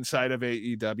sense inside of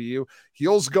AEW.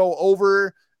 Heels go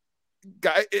over.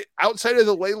 Outside of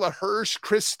the Layla Hirsch,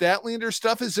 Chris Statlander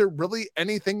stuff, is there really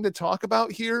anything to talk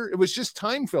about here? It was just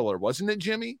time filler, wasn't it,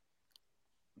 Jimmy?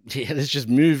 Yeah, let's just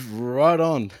move right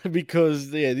on, because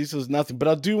this was nothing. But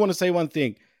I do want to say one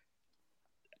thing.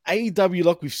 AEW,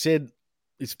 like we've said,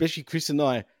 especially Chris and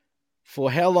I,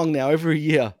 for how long now? Over a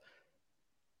year.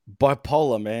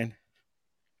 Bipolar, man.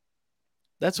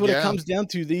 That's what it comes down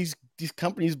to. These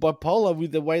companies bipolar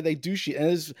with the way they do shit.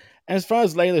 And as far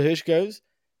as Layla Hirsch goes,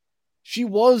 she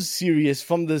was serious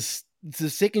from the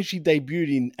second she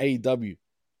debuted in AEW,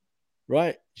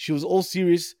 right? She was all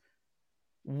serious.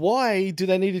 Why do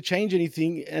they need to change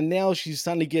anything? And now she's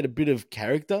starting to get a bit of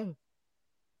character.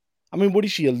 I mean, what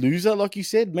is she, a loser? Like you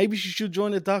said, maybe she should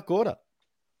join the Dark Order.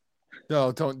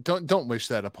 No, don't wish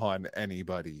that upon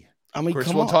anybody. I mean, Chris,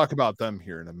 come we'll on. talk about them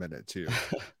here in a minute too.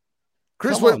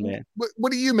 Chris, man.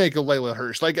 What do you make of Layla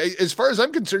Hirsch? As far as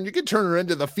I'm concerned, you could turn her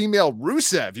into the female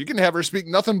Rusev. You can have her speak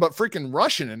nothing but freaking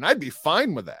Russian, and I'd be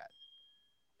fine with that.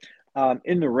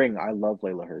 In the ring, I love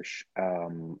Layla Hirsch.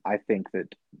 I think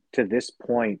that to this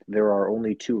point, there are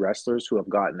only two wrestlers who have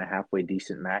gotten a halfway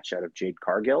decent match out of Jade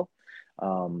Cargill.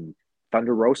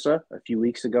 Thunder Rosa a few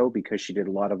weeks ago, because she did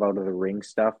a lot of out of the ring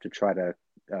stuff to try to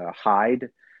hide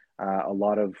a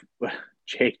lot of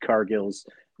Jade Cargill's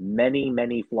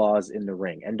many flaws in the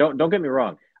ring. And don't get me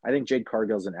wrong, I think Jade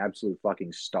Cargill's an absolute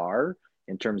fucking star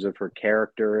in terms of her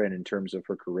character and in terms of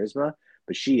her charisma,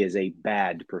 but she is a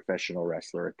bad professional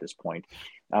wrestler at this point.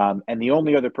 And the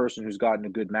only other person who's gotten a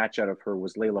good match out of her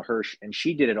was Layla Hirsch, and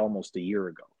she did it almost a year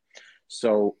ago.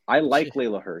 So I like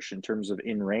Layla Hirsch in terms of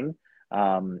in-ring.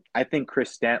 I think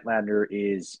Chris Statlander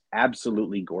is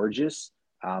absolutely gorgeous.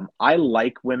 I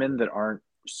like women that aren't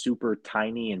super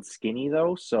tiny and skinny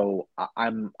though, so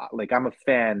I'm a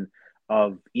fan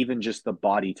of even just the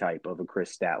body type of a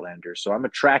Chris Statlander, so I'm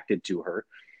attracted to her.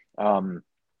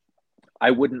 I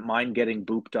wouldn't mind getting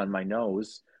booped on my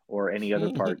nose or any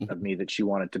other part of me that she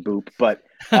wanted to boop, but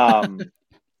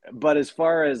as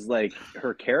far as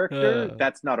her character,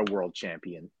 that's not a world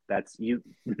champion. That's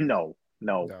no,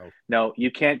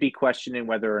 you can't be questioning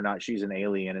whether or not she's an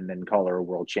alien and then call her a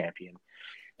world champion.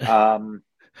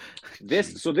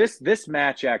 This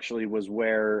match actually was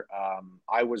where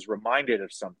I was reminded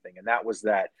of something, and that was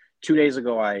that 2 days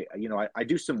ago I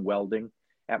do some welding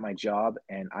at my job,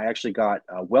 and I actually got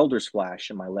a welder's flash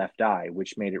in my left eye,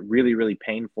 which made it really, really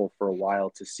painful for a while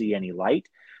to see any light.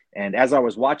 And as I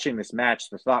was watching this match,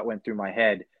 the thought went through my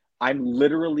head, I'm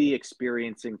literally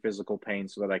experiencing physical pain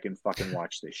so that I can fucking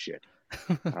watch this shit.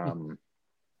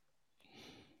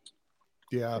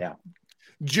 Yeah.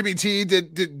 Jimmy T,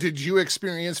 did you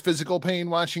experience physical pain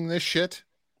watching this shit?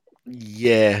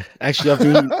 Yeah, actually, I've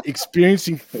been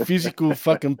experiencing physical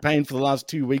fucking pain for the last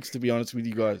 2 weeks, to be honest with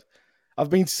you guys. I've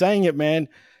been saying it, man.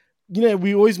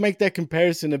 We always make that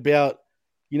comparison about,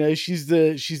 she's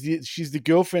the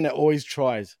girlfriend that always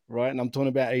tries, right? And I'm talking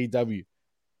about AEW.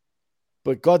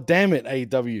 But god damn it,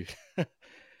 AEW.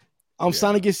 I'm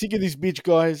starting to get sick of this bitch,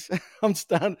 guys.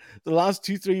 The last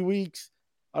 2-3 weeks,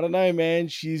 I don't know, man.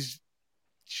 She's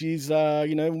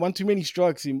one too many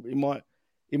strikes in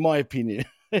my opinion.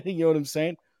 You know what I'm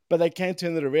saying? But they can't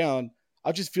turn it around.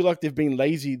 I just feel like they've been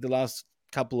lazy the last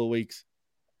couple of weeks.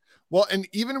 Well, and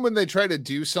even when they try to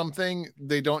do something,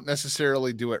 they don't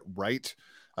necessarily do it right.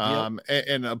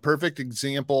 And a perfect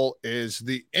example is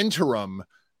the interim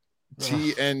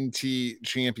TNT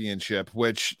championship,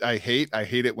 which I hate. I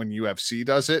hate it when UFC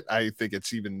does it. I think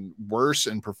it's even worse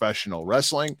in professional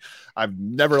wrestling. I've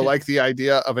never liked the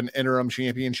idea of an interim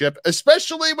championship,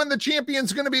 especially when the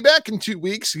champion's going to be back in 2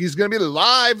 weeks. He's going to be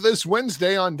live this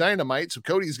Wednesday on Dynamite. So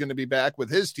Cody's going to be back with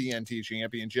his TNT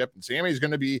championship, and Sammy's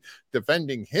going to be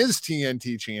defending his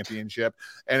TNT championship.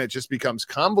 And it just becomes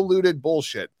convoluted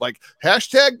bullshit. Like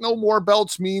hashtag no more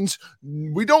belts means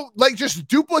we don't like just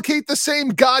duplicate the same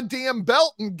goddamn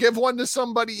belt and give one to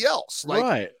somebody else. Like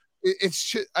Right.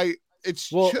 it's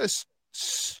just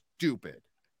stupid.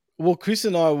 Well, Chris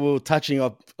and I were touching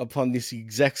upon this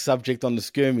exact subject on the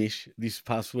skirmish this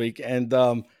past week, and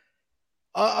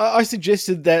I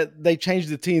suggested that they change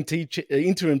the TNT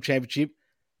interim championship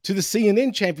to the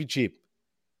CNN championship.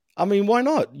 I mean, why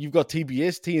not? You've got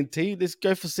TBS, TNT. Let's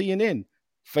go for CNN.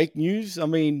 Fake news.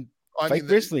 Fake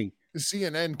wrestling.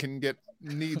 CNN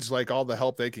needs like all the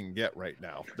help they can get right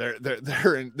now. They're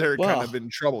kind of in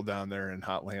trouble down there in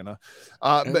Hotlanta.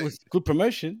 But good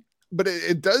promotion. But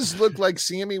it does look like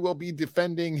Sammy will be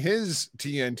defending his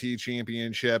TNT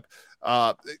championship.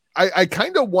 I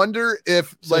kind of wonder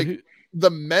if the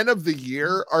men of the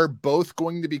year are both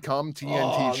going to become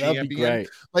TNT champion.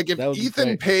 Like if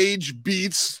Ethan Page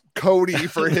beats Cody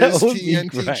for his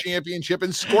TNT championship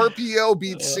and Scorpio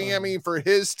beats Sammy for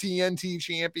his TNT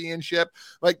championship,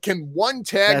 like can one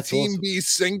tag team be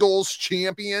singles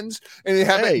champions and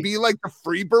have it be like the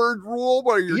Freebird rule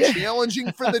where you're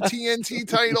challenging for the TNT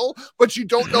title, but you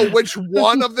don't know which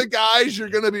one of the guys you're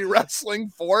going to be wrestling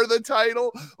for the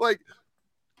title? Like,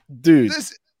 dude,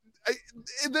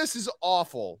 this is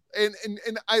awful, and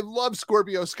I love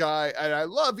Scorpio Sky and I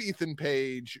love Ethan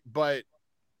Page, but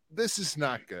this is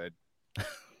not good.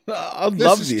 I love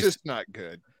this. This is just not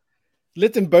good.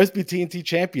 Let them both be TNT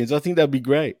champions. I think that'd be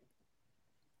great.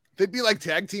 They'd be like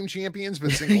tag team champions,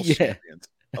 but singles champions.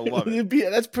 I love it.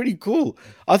 That's pretty cool.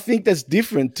 I think that's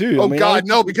different too. Oh,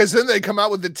 no, because then they come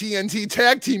out with the TNT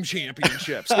tag team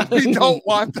championships. We don't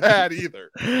want that either.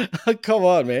 Come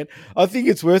on, man. I think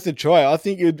it's worth a try. I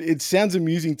think it sounds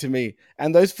amusing to me.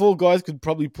 And those 4 guys could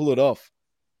probably pull it off.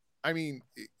 I mean,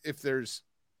 if there's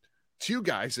 2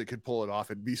 guys that could pull it off,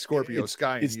 it'd be Scorpio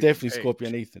Sky. It's definitely Scorpio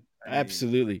and Ethan.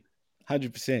 Absolutely.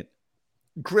 100%.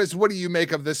 Chris, what do you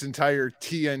make of this entire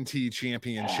TNT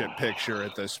championship picture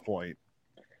at this point?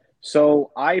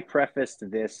 So I prefaced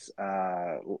this,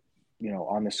 on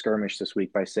the skirmish this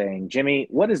week by saying, Jimmy,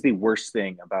 what is the worst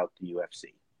thing about the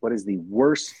UFC? What is the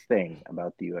worst thing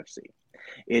about the UFC?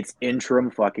 It's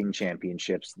interim fucking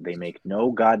championships. They make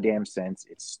no goddamn sense.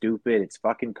 It's stupid. It's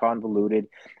fucking convoluted.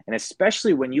 And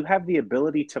especially when you have the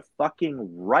ability to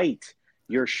fucking write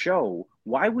your show,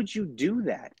 why would you do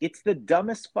that? It's the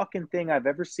dumbest fucking thing I've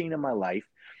ever seen in my life.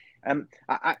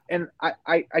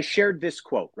 I shared this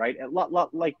quote, right?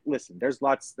 Like, listen, there's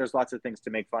lots of things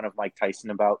to make fun of Mike Tyson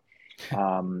about.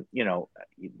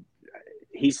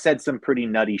 He said some pretty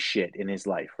nutty shit in his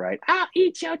life, right? I'll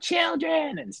eat your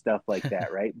children and stuff like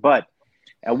that, right? But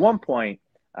at one point,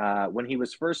 when he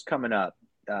was first coming up,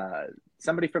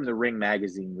 somebody from the Ring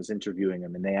magazine was interviewing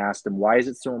him, and they asked him, why is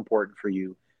it so important for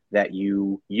you that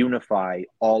you unify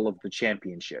all of the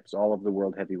championships, all of the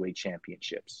World Heavyweight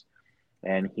Championships?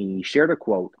 And he shared a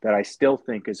quote that I still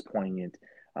think is poignant,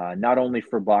 not only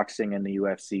for boxing and the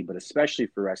UFC, but especially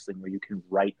for wrestling, where you can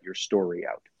write your story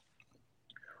out.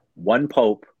 One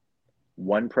pope,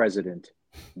 one president,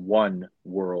 one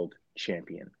world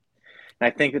champion. And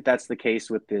I think that that's the case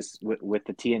with this, with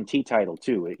the TNT title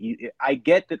too. I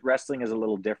get that wrestling is a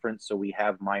little different, so we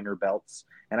have minor belts,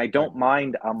 and I don't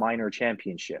mind a minor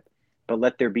championship, but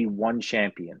let there be one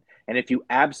champion. And if you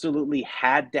absolutely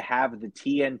had to have the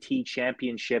TNT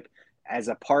championship as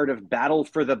a part of Battle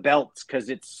for the Belts because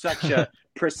it's such a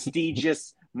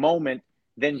prestigious moment,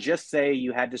 then just say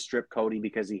you had to strip Cody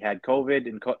because he had COVID,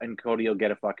 and Cody will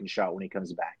get a fucking shot when he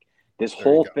comes back. This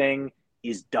whole thing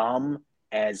is dumb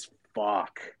as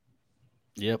fuck.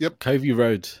 Yep. Covey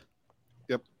Rhodes.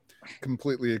 Yep.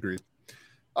 Completely agreed.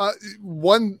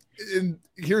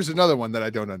 Here's another one that I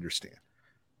don't understand.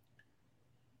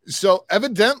 So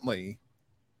evidently,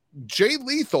 Jay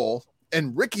Lethal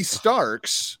and Ricky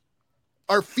Starks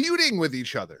are feuding with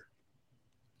each other.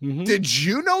 Mm-hmm. Did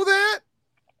you know that?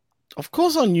 Of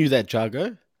course I knew that,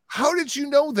 Jago. How did you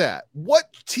know that?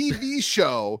 What TV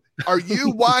show are you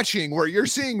watching where you're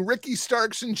seeing Ricky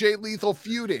Starks and Jay Lethal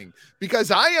feuding? Because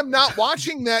I am not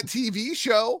watching that TV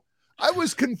show. I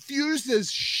was confused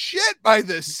as shit by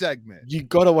this segment. You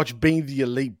got to watch Being the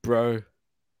Elite, bro.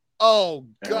 Oh,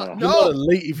 God. You're not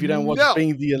elite if you don't watch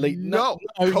Being the Elite. No.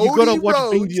 You got to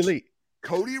watch Being the Elite.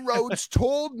 Cody Rhodes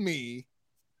told me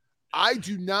I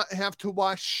do not have to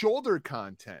watch shoulder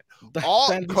content. Don't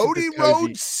listen to Cody Kofi.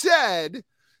 Rhodes said,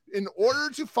 in order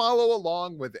to follow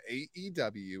along with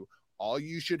AEW, all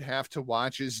you should have to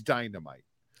watch is Dynamite.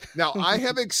 Now, I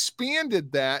have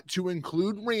expanded that to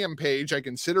include Rampage. I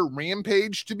consider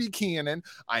Rampage to be canon.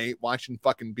 I ain't watching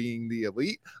fucking Being the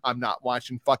Elite. I'm not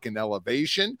watching fucking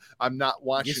Elevation. I'm not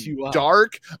watching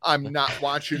Dark. I'm not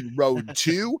watching Road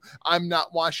 2. I'm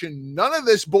not watching none of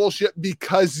this bullshit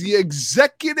because the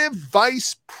executive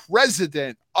vice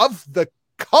president of the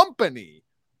company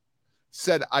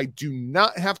said I do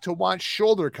not have to watch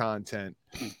shoulder content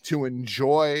to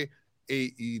enjoy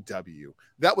AEW.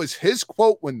 That was his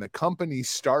quote when the company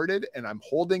started, and I'm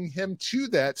holding him to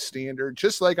that standard,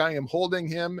 just like I am holding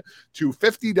him to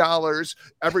 $50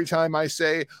 every time I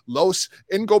say Los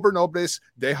Ingobernables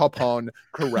de Japón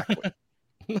correctly.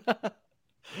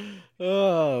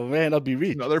 Oh man, I'll be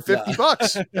rich. Another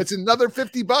 $50. That's another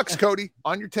 $50, Cody,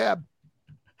 on your tab.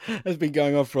 That's been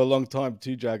going on for a long time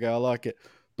too, Juggo. I like it.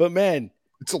 But man,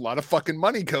 it's a lot of fucking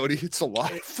money, Cody. It's a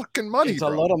lot of fucking money. It's a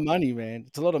lot of money, man.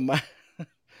 It's a lot of money.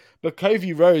 But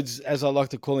Kofi Rhodes, as I like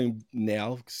to call him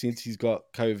now, since he's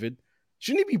got COVID,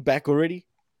 shouldn't he be back already?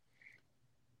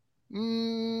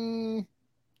 Well,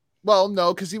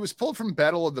 no, because he was pulled from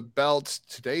Battle of the Belts.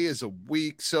 Today is a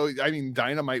week. So, I mean,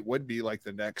 Dynamite would be like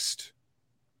the next.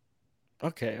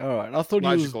 Okay, all right. I thought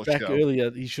he was back earlier.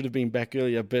 He should have been back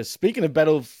earlier. But speaking of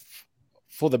Battle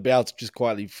for the Belts, just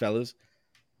quietly, fellas,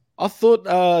 I thought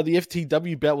the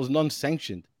FTW belt was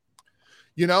non-sanctioned.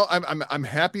 You know, I'm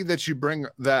happy that you bring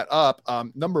that up.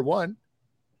 Number one,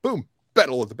 boom,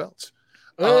 Battle of the Belts.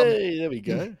 Hey, there we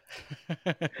go.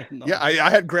 No. Yeah, I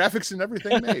had graphics and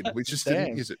everything made. We just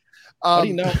didn't use it. I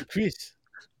didn't know, Chris.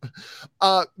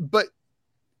 But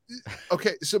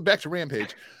okay, so back to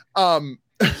Rampage.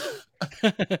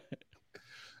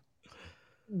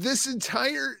 This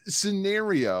entire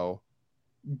scenario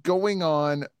going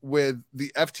on with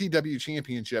the FTW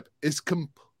championship is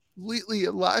completely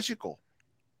illogical.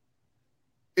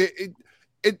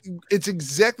 It's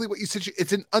exactly what you said.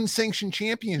 It's an unsanctioned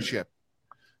championship.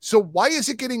 So why is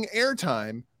it getting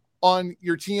airtime on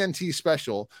your TNT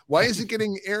special? Why is it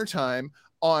getting airtime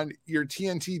on your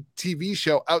TNT TV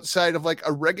show outside of like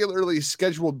a regularly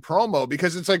scheduled promo?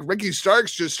 Because it's like Ricky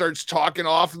Starks just starts talking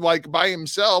off like by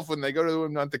himself when they go to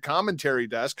him at the commentary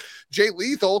desk. Jay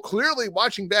Lethal clearly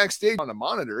watching backstage on a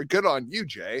monitor. Good on you,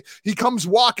 Jay. He comes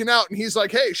walking out and he's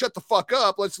like, "Hey, shut the fuck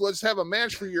up. Let's have a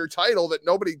match for your title that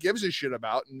nobody gives a shit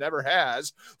about and never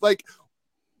has." Like,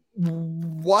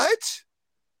 what?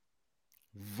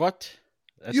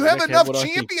 That's you have enough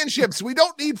championships. We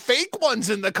don't need fake ones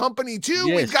in the company too.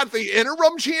 Yes. We've got the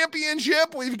interim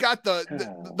championship. We've got the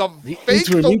fake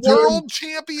the world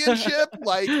championship.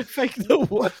 Like fake the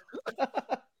world.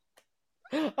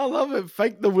 I love it.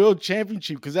 Fake the world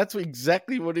championship because that's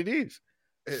exactly what it is.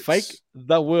 It's fake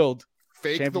the world.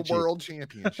 Fake the world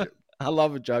championship. I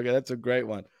love it, Juggo. That's a great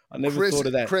one. I never thought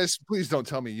of that. Chris, please don't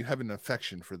tell me you have an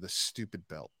affection for this stupid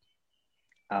belt.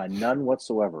 None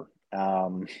whatsoever.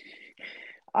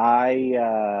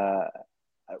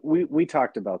 We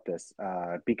talked about this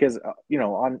because you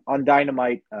know on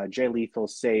Dynamite, Jay Lethal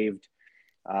saved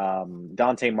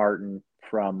Dante Martin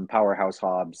from Powerhouse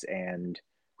Hobbs and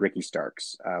Ricky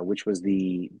Starks, which was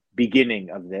the beginning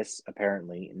of this.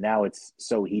 Apparently, now it's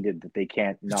so heated that they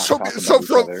can't not talk about each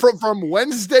other. From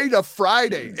Wednesday to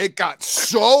Friday, it got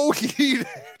so heated.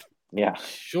 Yeah,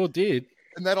 sure did.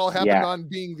 And that all happened on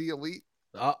Being the Elite.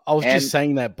 I was just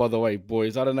saying that, by the way,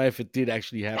 boys. I don't know if it did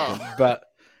actually happen, but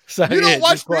so you don't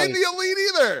watch Being the Elite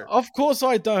either. Of course,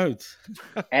 I don't.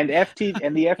 And the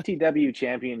FTW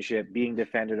championship being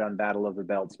defended on Battle of the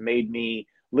Belts made me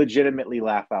legitimately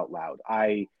laugh out loud.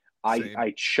 I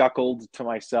chuckled to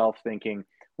myself, thinking,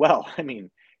 well, I mean,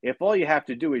 if all you have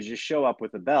to do is just show up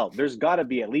with a belt, there's got to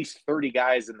be at least 30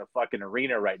 guys in the fucking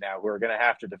arena right now who are going to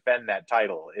have to defend that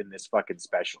title in this fucking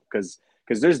special because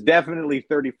there's definitely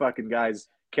 30 fucking guys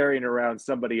carrying around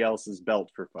somebody else's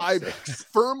belt for fuck's sakes.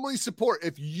 Firmly support.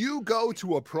 If you go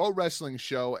to a pro wrestling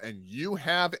show and you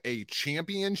have a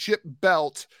championship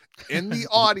belt in the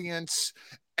audience,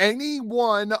 any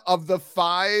one of the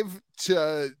 5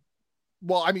 to,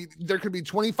 well, I mean, there could be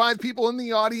 25 people in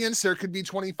the audience. There could be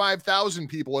 25,000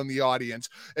 people in the audience.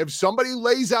 If somebody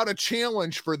lays out a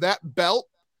challenge for that belt,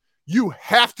 you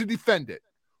have to defend it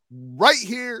right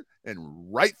here and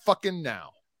right fucking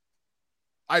now.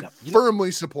 I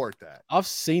firmly support that. I've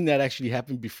seen that actually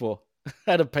happen before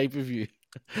at a pay-per-view.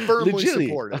 Firmly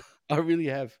support it. I really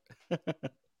have. Absolutely.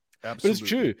 But it's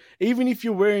true. Even if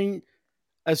you're wearing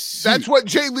a suit. That's what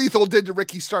Jay Lethal did to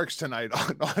Ricky Starks tonight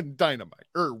on Dynamite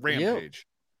or Rampage.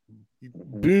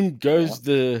 Boom goes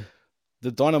the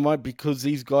the Dynamite because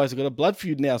these guys have got a blood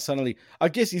feud now. Suddenly, I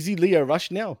guess is he Leo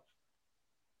Rush now?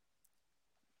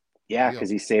 Yeah, because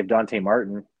he saved Dante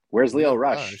Martin. Where's Leo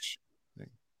Rush?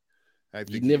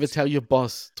 You never tell your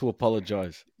boss to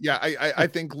apologize. Yeah, I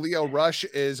think Leo Rush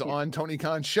is on Tony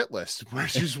Khan's shit list,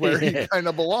 which is where he kind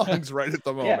of belongs right at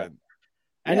the moment.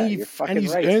 And you're fucking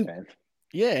he's right, earned, man.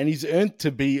 yeah, and he's earned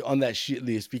to be on that shit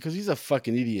list because he's a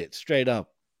fucking idiot, straight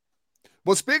up.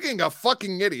 Well, speaking of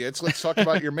fucking idiots, let's talk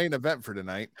about your main event for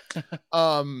tonight.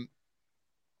 I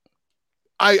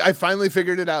finally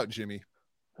figured it out, Jimmy.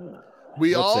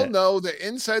 We What's all that? know that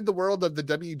inside the world of the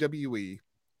WWE,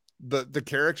 the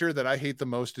character that I hate the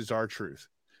most is R-Truth.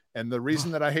 And the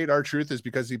reason that I hate R-Truth is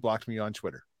because he blocked me on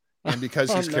Twitter and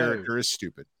because his character is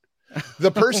stupid.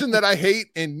 The person that I hate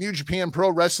in New Japan Pro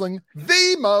Wrestling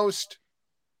the most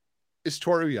is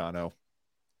Toru Yano.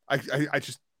 I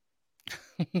just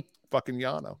fucking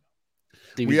Yano.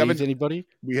 DVDs, anybody?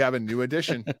 We have a new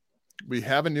edition. We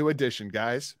have a new edition,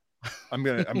 guys. I'm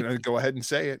gonna go ahead and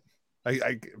say it.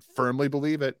 I firmly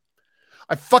believe it.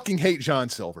 I fucking hate John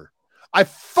Silver. I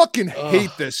fucking hate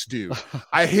this dude.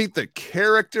 I hate the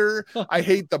character. I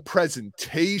hate the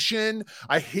presentation.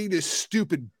 I hate his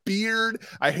stupid beard.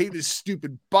 I hate his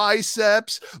stupid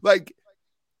biceps. Like,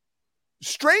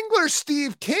 Strangler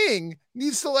Steve King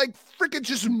needs to like freaking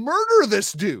just murder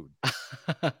this dude.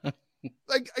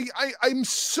 Like, I'm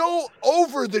so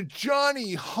over the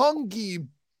Johnny Hungy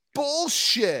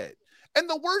bullshit. And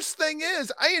the worst thing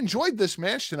is, I enjoyed this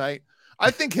match tonight. I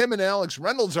think him and Alex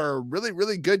Reynolds are a really,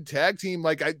 really good tag team.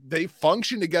 Like, they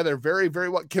function together very, very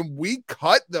well. Can we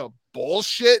cut the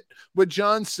bullshit with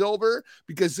John Silver?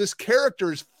 Because this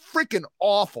character is freaking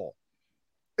awful.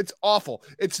 It's awful.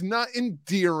 It's not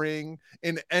endearing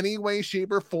in any way,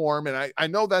 shape, or form. And I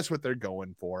know that's what they're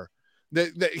going for.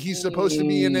 That he's supposed to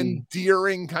be an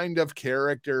endearing kind of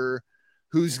character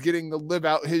who's getting to live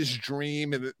out his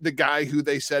dream, and the guy who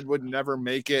they said would never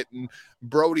make it, and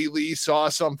Brody Lee saw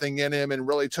something in him and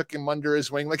really took him under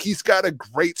his wing. Like, he's got a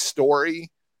great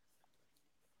story.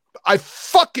 I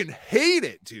fucking hate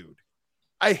it, dude.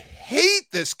 I hate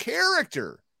this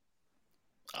character.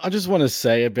 I just want to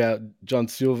say about John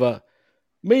Silver,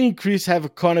 me and Chris have a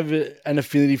kind of an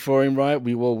affinity for him, right?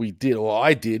 We did, or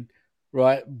I did,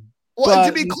 right? Well, But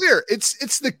to be clear,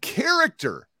 it's the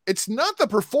character. It's not the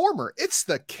performer. It's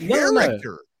the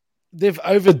character. No. They've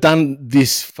overdone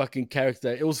this fucking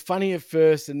character. It was funny at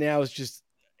first, and now it's just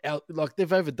out. Like,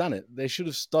 they've overdone it. They should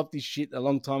have stopped this shit a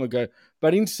long time ago.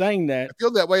 But in saying that, I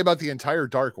feel that way about the entire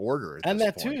Dark Order. and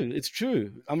that too, it's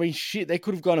true. I mean, shit, they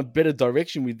could have gone a better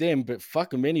direction with them, but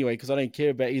fuck them anyway, because I don't care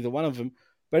about either one of them.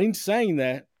 But in saying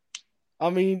that,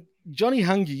 I mean, Johnny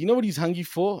Hungry, you know what he's hungry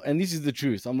for? And this is the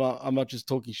truth. I'm not just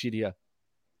talking shit here.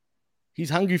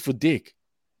 He's hungry for dick.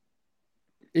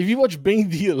 If you watch Being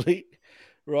the Elite,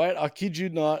 right? I kid you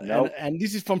not. Nope. And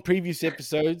this is from previous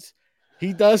episodes.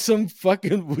 He does some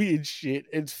fucking weird shit.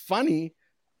 It's funny,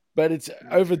 but it's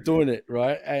overdoing it,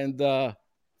 right? And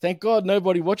thank God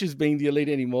nobody watches Being the Elite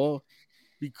anymore,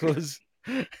 because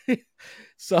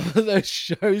some of those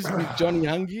shows with Johnny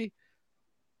Hungry,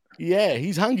 yeah,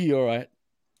 he's hungry, all right.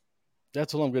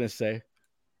 That's all I'm going to say.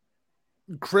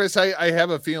 Chris, I have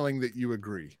a feeling that you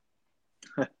agree.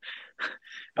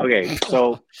 Okay,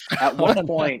 so at one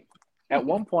point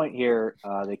here,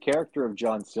 the character of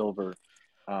John Silver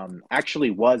actually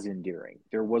was endearing.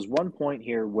 There was one point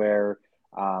here where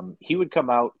he would come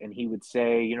out and he would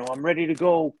say, I'm ready to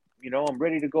go. I'm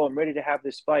ready to go. I'm ready to have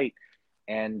this fight.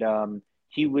 And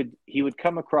he would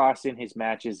come across in his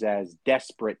matches as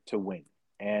desperate to win.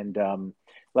 And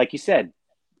like you said,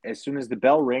 as soon as the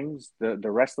bell rings,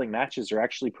 the wrestling matches are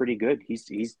actually pretty good.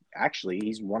 He's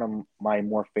one of my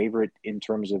more favorite in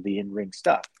terms of the in-ring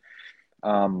stuff.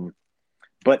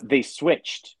 But they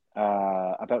switched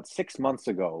about 6 months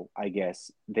ago, I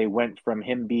guess. They went from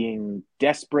him being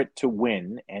desperate to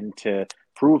win and to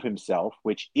prove himself,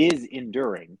 which is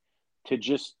enduring, to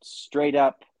just straight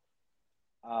up,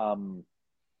 I'm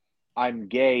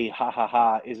gay, ha ha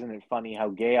ha, isn't it funny how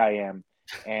gay I am?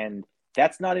 And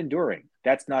that's not enduring.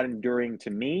 That's not enduring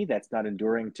to me. That's not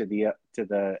enduring to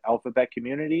the alphabet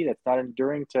community. That's not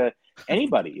enduring to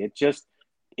anybody.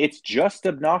 It's just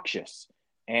obnoxious.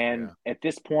 And at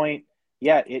this point,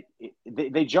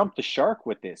 they jumped the shark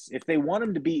with this. If they want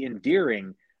him to be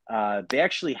endearing, they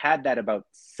actually had that about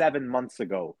 7 months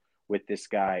ago with this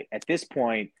guy. At this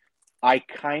point, I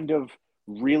kind of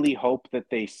really hope that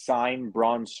they sign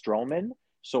Braun Strowman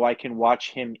so I can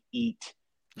watch him eat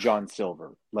John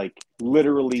Silver, like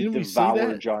literally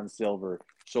devour John Silver,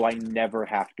 so I never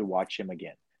have to watch him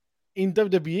again. In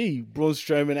WWE, Braun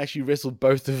Strowman actually wrestled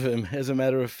both of them, as a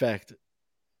matter of fact,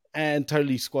 and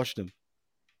totally squashed them.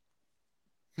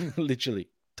 Literally.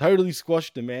 Totally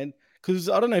squashed them, man. Because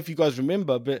I don't know if you guys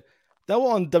remember, but they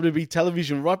were on WWE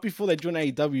television right before they joined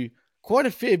AEW. Quite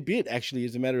a fair bit, actually,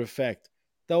 as a matter of fact.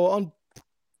 They were on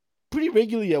pretty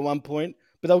regularly at one point,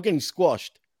 but they were getting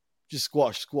squashed. Just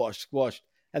squashed.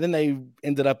 And then they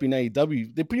ended up in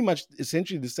AEW. They're pretty much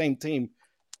essentially the same team.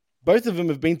 Both of them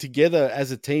have been together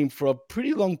as a team for a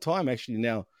pretty long time, actually,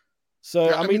 now. So,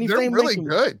 Yeah, I mean, if they're they really make them,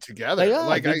 good together. they are,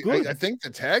 Like they're good. I think the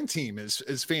tag team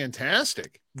is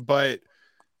fantastic, but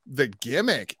the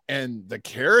gimmick and the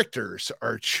characters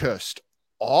are just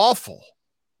awful,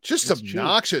 just It's true.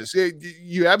 obnoxious.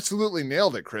 You absolutely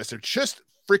nailed it, Chris. They're just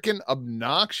freaking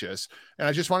obnoxious, and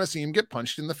I just want to see him get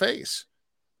punched in the face.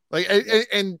 Like,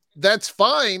 and that's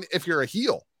fine if you're a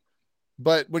heel,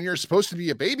 but when you're supposed to be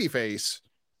a baby face,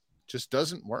 just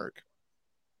doesn't work.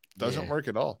 Doesn't work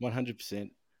at all.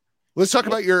 100%. Let's talk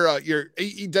about your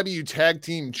AEW tag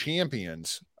team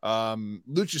champions,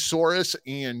 Luchasaurus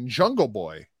and Jungle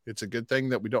Boy. It's a good thing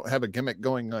that we don't have a gimmick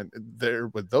going on there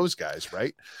with those guys,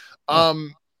 right?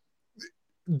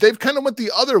 They've kind of went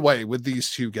the other way with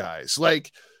these two guys.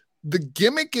 Like, the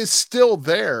gimmick is still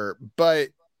there, but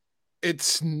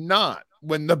it's not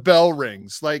when the bell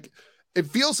rings. Like, it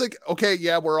feels like, okay,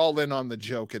 yeah, we're all in on the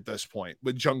joke at this point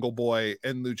with Jungle Boy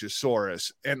and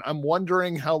Luchasaurus. And I'm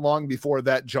wondering how long before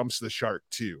that jumps the shark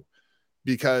too,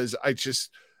 because I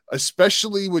just,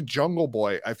 especially with Jungle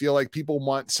Boy, I feel like people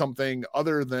want something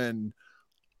other than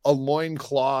a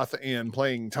loincloth and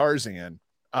playing Tarzan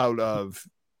out of,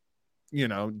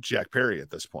 Jack Perry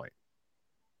at this point.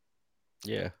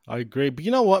 Yeah, I agree. But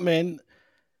you know what, man?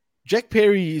 Jack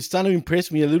Perry is starting to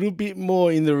impress me a little bit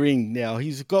more in the ring now.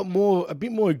 He's got a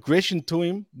bit more aggression to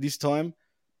him this time,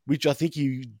 which I think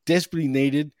he desperately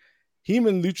needed. Him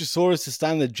and Luchasaurus are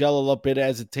starting to gel a lot better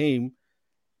as a team,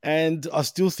 and I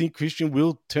still think Christian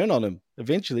will turn on him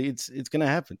eventually. It's going to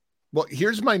happen. Well,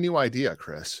 here's my new idea,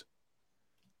 Chris.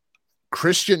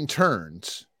 Christian turn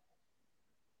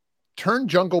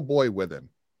Jungle Boy with him.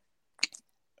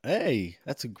 Hey,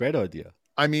 that's a great idea.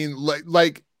 I mean,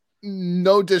 like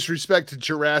no disrespect to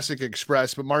Jurassic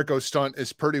Express, but Marco Stunt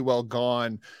is pretty well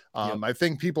gone. I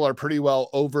think people are pretty well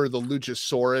over the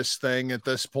Luchasaurus thing at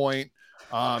this point.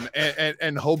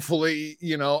 And hopefully,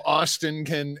 Austin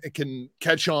can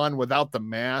catch on without the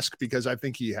mask, because I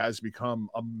think he has become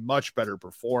a much better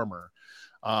performer.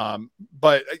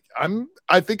 But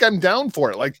I think I'm down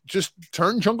for it. Like, just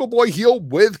turn Jungle Boy heel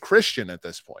with Christian at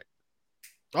this point.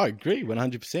 I agree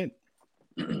 100%.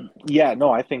 Yeah, no,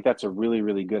 I think that's a really,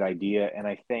 really good idea. And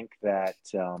I think that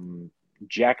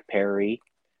Jack Perry,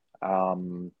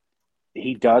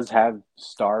 he does have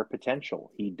star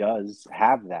potential. He does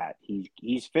have that.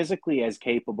 He's physically as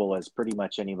capable as pretty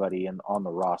much anybody on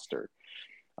the roster.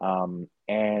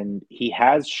 And he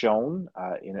has shown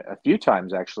in a few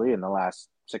times, actually, in the last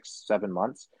 6-7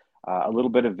 months, a little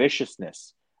bit of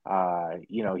viciousness.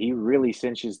 He really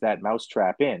cinches that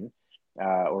mousetrap in.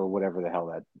 Or whatever the hell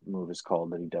that move is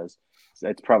called that he does.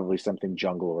 It's probably something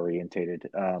jungle orientated.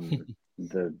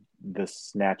 The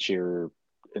snatcher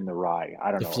in the rye.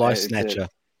 I don't know. The fly snatcher.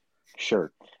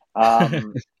 Sure.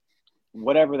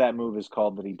 Whatever that move is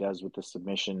called that he does with the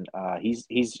submission. He's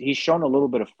shown a little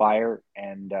bit of fire,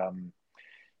 and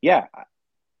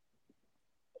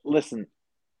listen,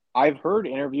 I've heard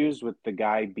interviews with the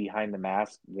guy behind the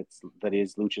mask that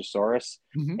is Luchasaurus,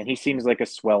 and he seems like a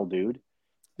swell dude.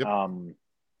 Yep.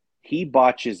 He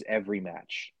botches every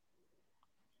match,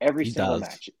 every single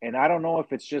match. And I don't know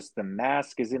if it's just the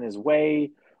mask is in his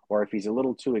way, or if he's a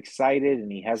little too excited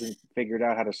and he hasn't figured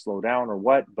out how to slow down or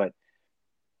what, but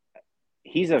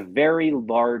he's a very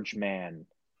large man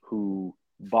who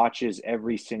botches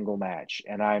every single match.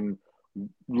 And I'm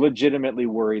legitimately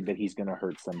worried that he's going to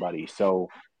hurt somebody. So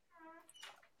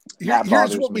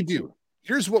here's what we do.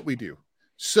 Here's what we do.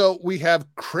 So we have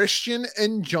Christian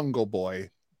and Jungle Boy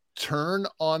turn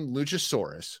on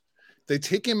Luchasaurus. They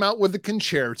take him out with the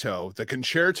concerto. The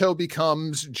concerto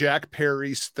becomes Jack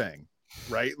Perry's thing,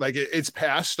 right? Like, it's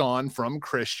passed on from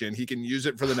Christian. He can use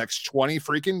it for the next 20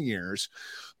 freaking years.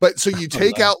 But so you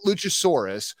take out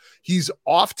Luchasaurus. He's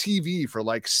off TV for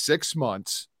like 6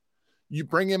 months. You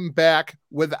bring him back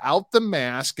without the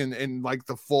mask and like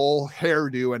the full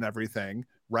hairdo and everything,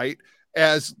 right?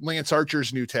 As Lance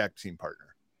Archer's new tag team partner.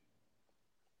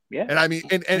 Yeah. And I mean,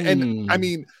 and I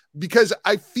mean, because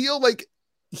I feel like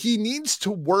he needs to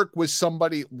work with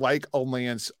somebody like a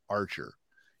Lance Archer.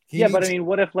 But I mean,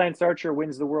 what if Lance Archer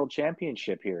wins the world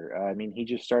championship here? I mean, he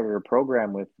just started a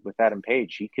program with Adam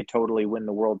Page. He could totally win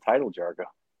the world title, Jargo.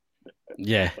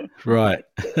 Yeah, right.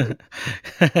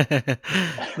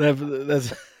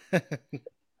 That's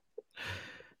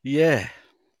yeah.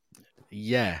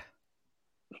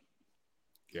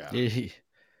 Yeah.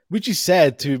 Which is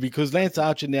sad too, because Lance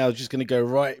Archer now is just going to go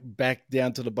right back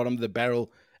down to the bottom of the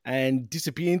barrel and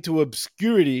disappear into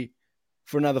obscurity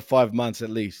for another 5 months at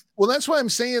least. Well, that's why I'm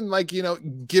saying, like,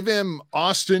 give him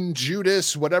Austin,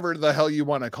 Judas, whatever the hell you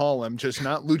want to call him, just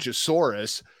not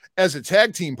Luchasaurus, as a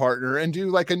tag team partner, and do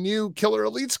like a new Killer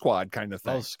Elite Squad kind of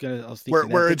thing. I was thinking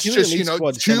where that. it's Killer just, Elite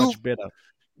Squad is so two, much better.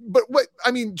 but what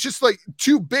I mean, just like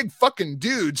two big fucking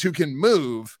dudes who can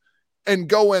move and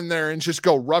go in there and just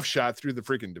go roughshod through the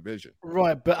freaking division.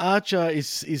 Right, but Archer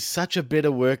is such a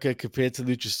better worker compared to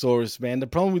Luchasaurus, man. The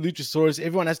problem with Luchasaurus,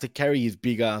 everyone has to carry his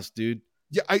big ass, dude.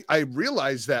 Yeah, I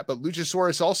realize that, but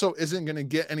Luchasaurus also isn't going to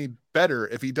get any better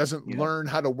if he doesn't learn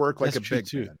how to work like That's a true big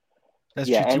too. man. That's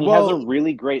Yeah, true and too. he Well, has a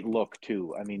really great look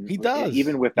too. I mean, He does.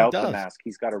 even He without the does. mask,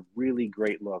 he's got a really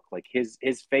great look. Like his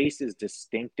face is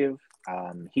distinctive.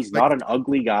 He's Like- not an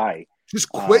ugly guy. Just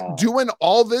quit doing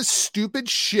all this stupid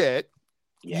shit.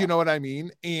 Yeah. You know what I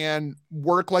mean? And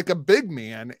work like a big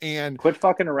man. And Quit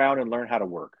fucking around and learn how to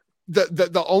work.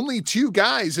 the only two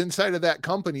guys inside of that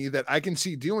company that I can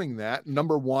see doing that,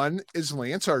 number one is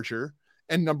Lance Archer,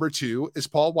 and number two is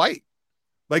Paul White.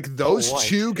 Like those White,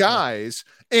 two yeah. guys,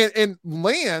 and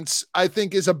Lance, I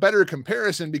think, is a better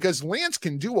comparison because Lance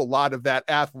can do a lot of that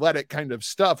athletic kind of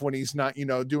stuff when he's not,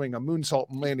 doing a moonsault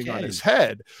and landing on can. his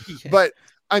head. Yeah. But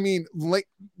I mean, like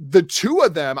the two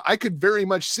of them, I could very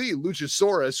much see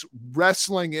Luchasaurus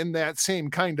wrestling in that same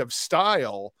kind of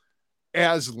style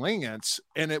as Lance,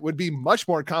 and it would be much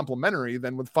more complimentary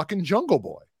than with fucking Jungle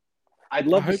Boy. I'd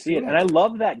love to hope see it. so. And I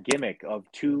love that gimmick of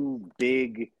two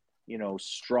big,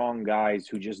 strong guys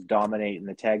who just dominate in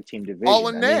the tag team division. All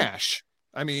in Nash.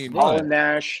 I mean, Paul Right. and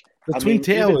Nash. The I Twin mean,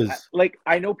 even- Towers. like,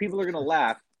 I know people are going to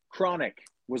laugh. Chronic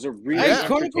was a really Hey,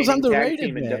 Chronic was entertaining tag underrated,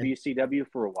 team in man. WCW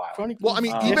for a while. Chronic well, I was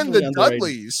mean, Definitely even the underrated.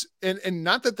 Dudleys, and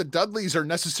not that the Dudleys are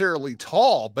necessarily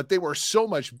tall, but they were so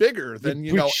much bigger than,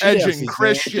 big shit Edge asses, and man.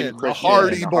 Christian, the Christian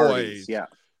Hardy and the Boys, Hardys.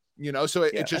 Yeah, so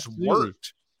it Yeah, just absolutely.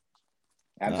 worked.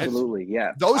 absolutely.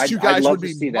 Yeah. Those I'd- two I'd guys love would to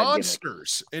be see that gimmick.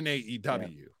 monsters in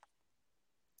AEW.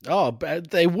 Oh,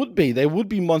 but they would be. They would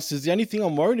be monsters. The only thing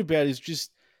I'm worried about is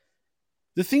just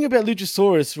the thing about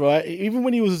Luchasaurus, right? Even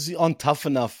when he was on Tough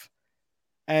Enough,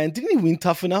 and didn't he win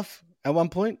Tough Enough at one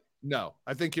point? No,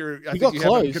 I think you got have him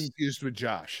close. confused with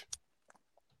Josh.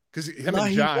 Because him No, and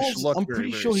he Josh was. look I'm very,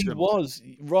 pretty very sure he similar. was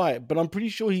right, but I'm pretty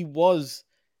sure he was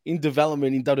in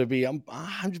development in WWE. I'm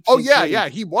 100%. Oh, yeah, certain. yeah,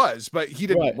 he was, but he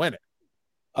didn't Right. win it.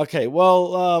 Okay,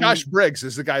 well, Josh Briggs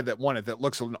is the guy that won it that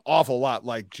looks an awful lot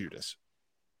like Judas.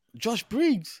 Josh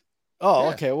Briggs. Oh, Yeah.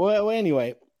 okay. Well,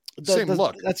 anyway, Same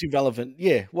look. That's irrelevant.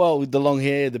 Yeah. Well, with the long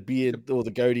hair, the beard, or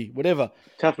the goatee, whatever.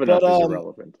 Tough enough But, is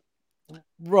irrelevant.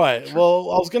 Right.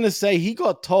 Well, I was going to say he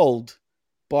got told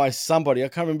by somebody, I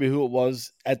can't remember who it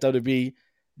was at WWE,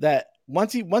 that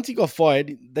once he got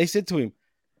fired, they said to him,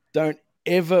 "Don't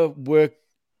ever work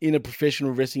in a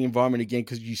professional wrestling environment again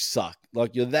because you suck.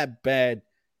 Like you're that bad.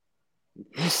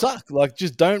 You suck. Like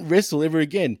just don't wrestle ever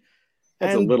again."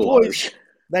 That's and a little boys, harsh.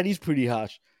 that is pretty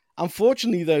harsh.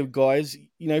 Unfortunately, though, guys,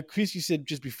 Chris, you said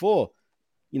just before,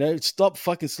 stop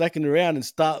fucking slacking around and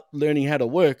start learning how to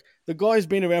work. The guy's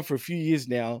been around for a few years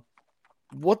now.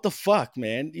 What the fuck,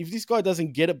 man? If this guy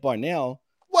doesn't get it by now,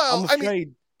 Well, I'm I mean,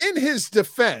 afraid. in his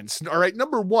defense, all right,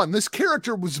 number one, this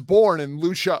character was born in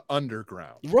Lucha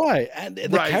Underground. Right. And the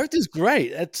Right. character's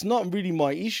great. That's not really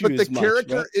my issue. But the as much,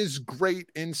 character right? is great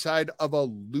inside of a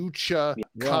lucha Right.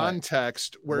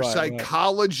 context where Right, right.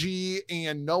 psychology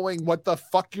and knowing what the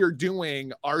fuck you're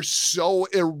doing are so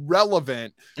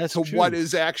irrelevant That's to true. what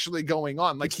is actually going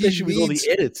on. Like Especially with all the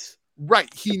edits.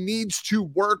 right, he needs to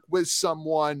work with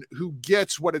someone who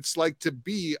gets what it's like to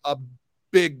be a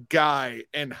big guy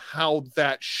and how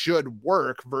that should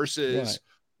work versus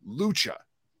lucha.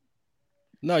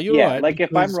 No, you're Yeah, right. like if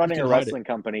I'm because running you a can hide it. wrestling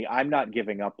company, I'm not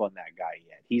giving up on that guy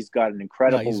yet. He's got an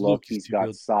incredible his look. look is He's too got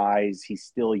good. size. He's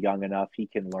still young enough. He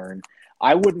can learn.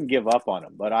 I wouldn't give up on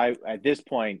him, but at this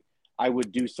point, I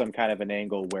would do some kind of an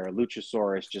angle where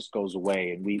Luchasaurus just goes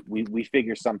away and we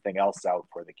figure something else out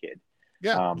for the kid.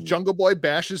 Yeah, Jungle Boy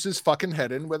bashes his fucking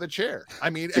head in with a chair. I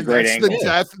mean, a and great that's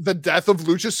angle. the death of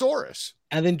Luchasaurus.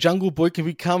 And then Jungle Boy can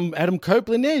become Adam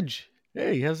Copeland Edge.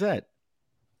 Hey, how's that?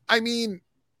 I mean,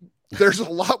 there's a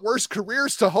lot worse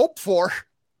careers to hope for.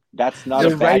 That's not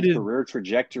They're a bad rated- career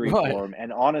trajectory Right. for him.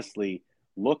 And honestly,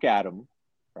 look at him,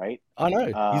 right? I know.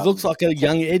 He Um, looks like a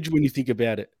young Edge when you think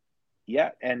about it.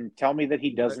 Yeah, and tell me that he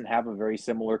doesn't have a very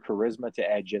similar charisma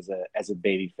to Edge as a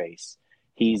baby face.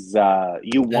 He's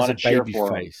you want to As a cheer baby for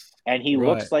him. face. And he Right.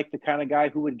 looks like the kind of guy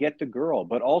who would get the girl,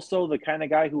 but also the kind of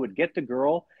guy who would get the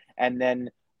girl and then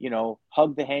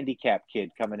hug the handicap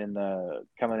kid coming in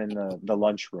the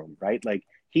lunchroom, right? Like,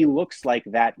 he looks like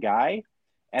that guy,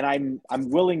 and I'm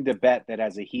willing to bet that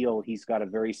as a heel, he's got a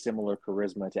very similar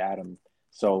charisma to Adam.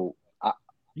 So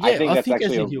I think that's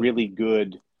actually a really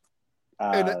good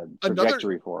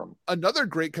trajectory for him. Another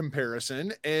great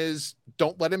comparison is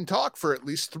don't let him talk for at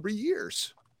least 3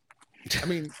 years. I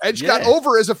mean, Edge got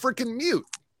over as a freaking mute.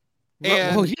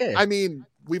 And I mean,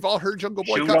 we've all heard Jungle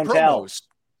Boy cut promos.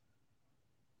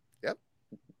 Yep.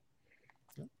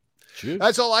 True.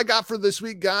 That's all I got for this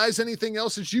week, guys. Anything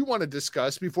else that you want to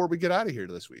discuss before we get out of here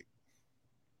this week?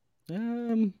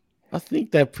 I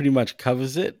think that pretty much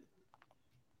covers it.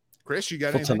 Chris, you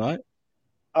got for anything? Tonight?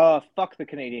 Fuck the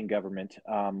Canadian government.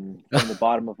 From the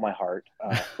bottom of my heart.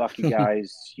 Fuck you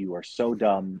guys. You are so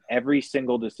dumb. Every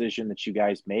single decision that you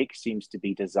guys make seems to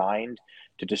be designed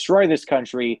to destroy this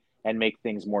country and make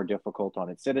things more difficult on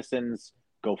its citizens.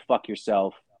 Go fuck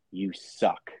yourself. You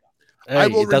suck. Hey,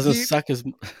 it doesn't suck as.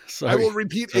 Sorry. I will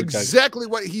repeat exactly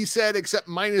what he said, except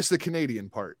minus the Canadian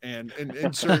part and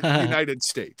insert United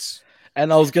States.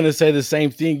 And I was going to say the same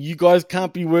thing. You guys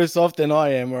can't be worse off than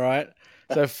I am, all right?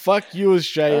 So fuck you,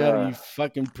 Australia, you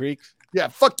fucking pricks. Yeah,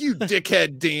 fuck you,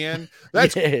 dickhead, Dan.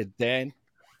 Dan.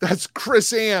 That's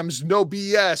Chris Ams, no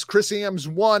BS. Chris Ams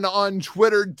 1 on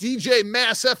Twitter, DJ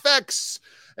Mass FX,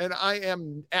 and I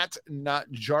am at Not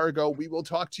Jargo. We will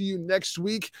talk to you next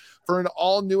week for an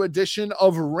all-new edition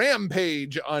of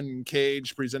Rampage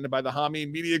Uncaged, presented by the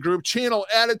Hami Media Group,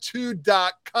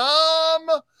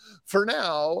 channelattitude.com. For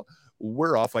now,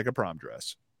 we're off like a prom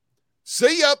dress.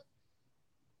 See ya.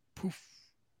 Poof.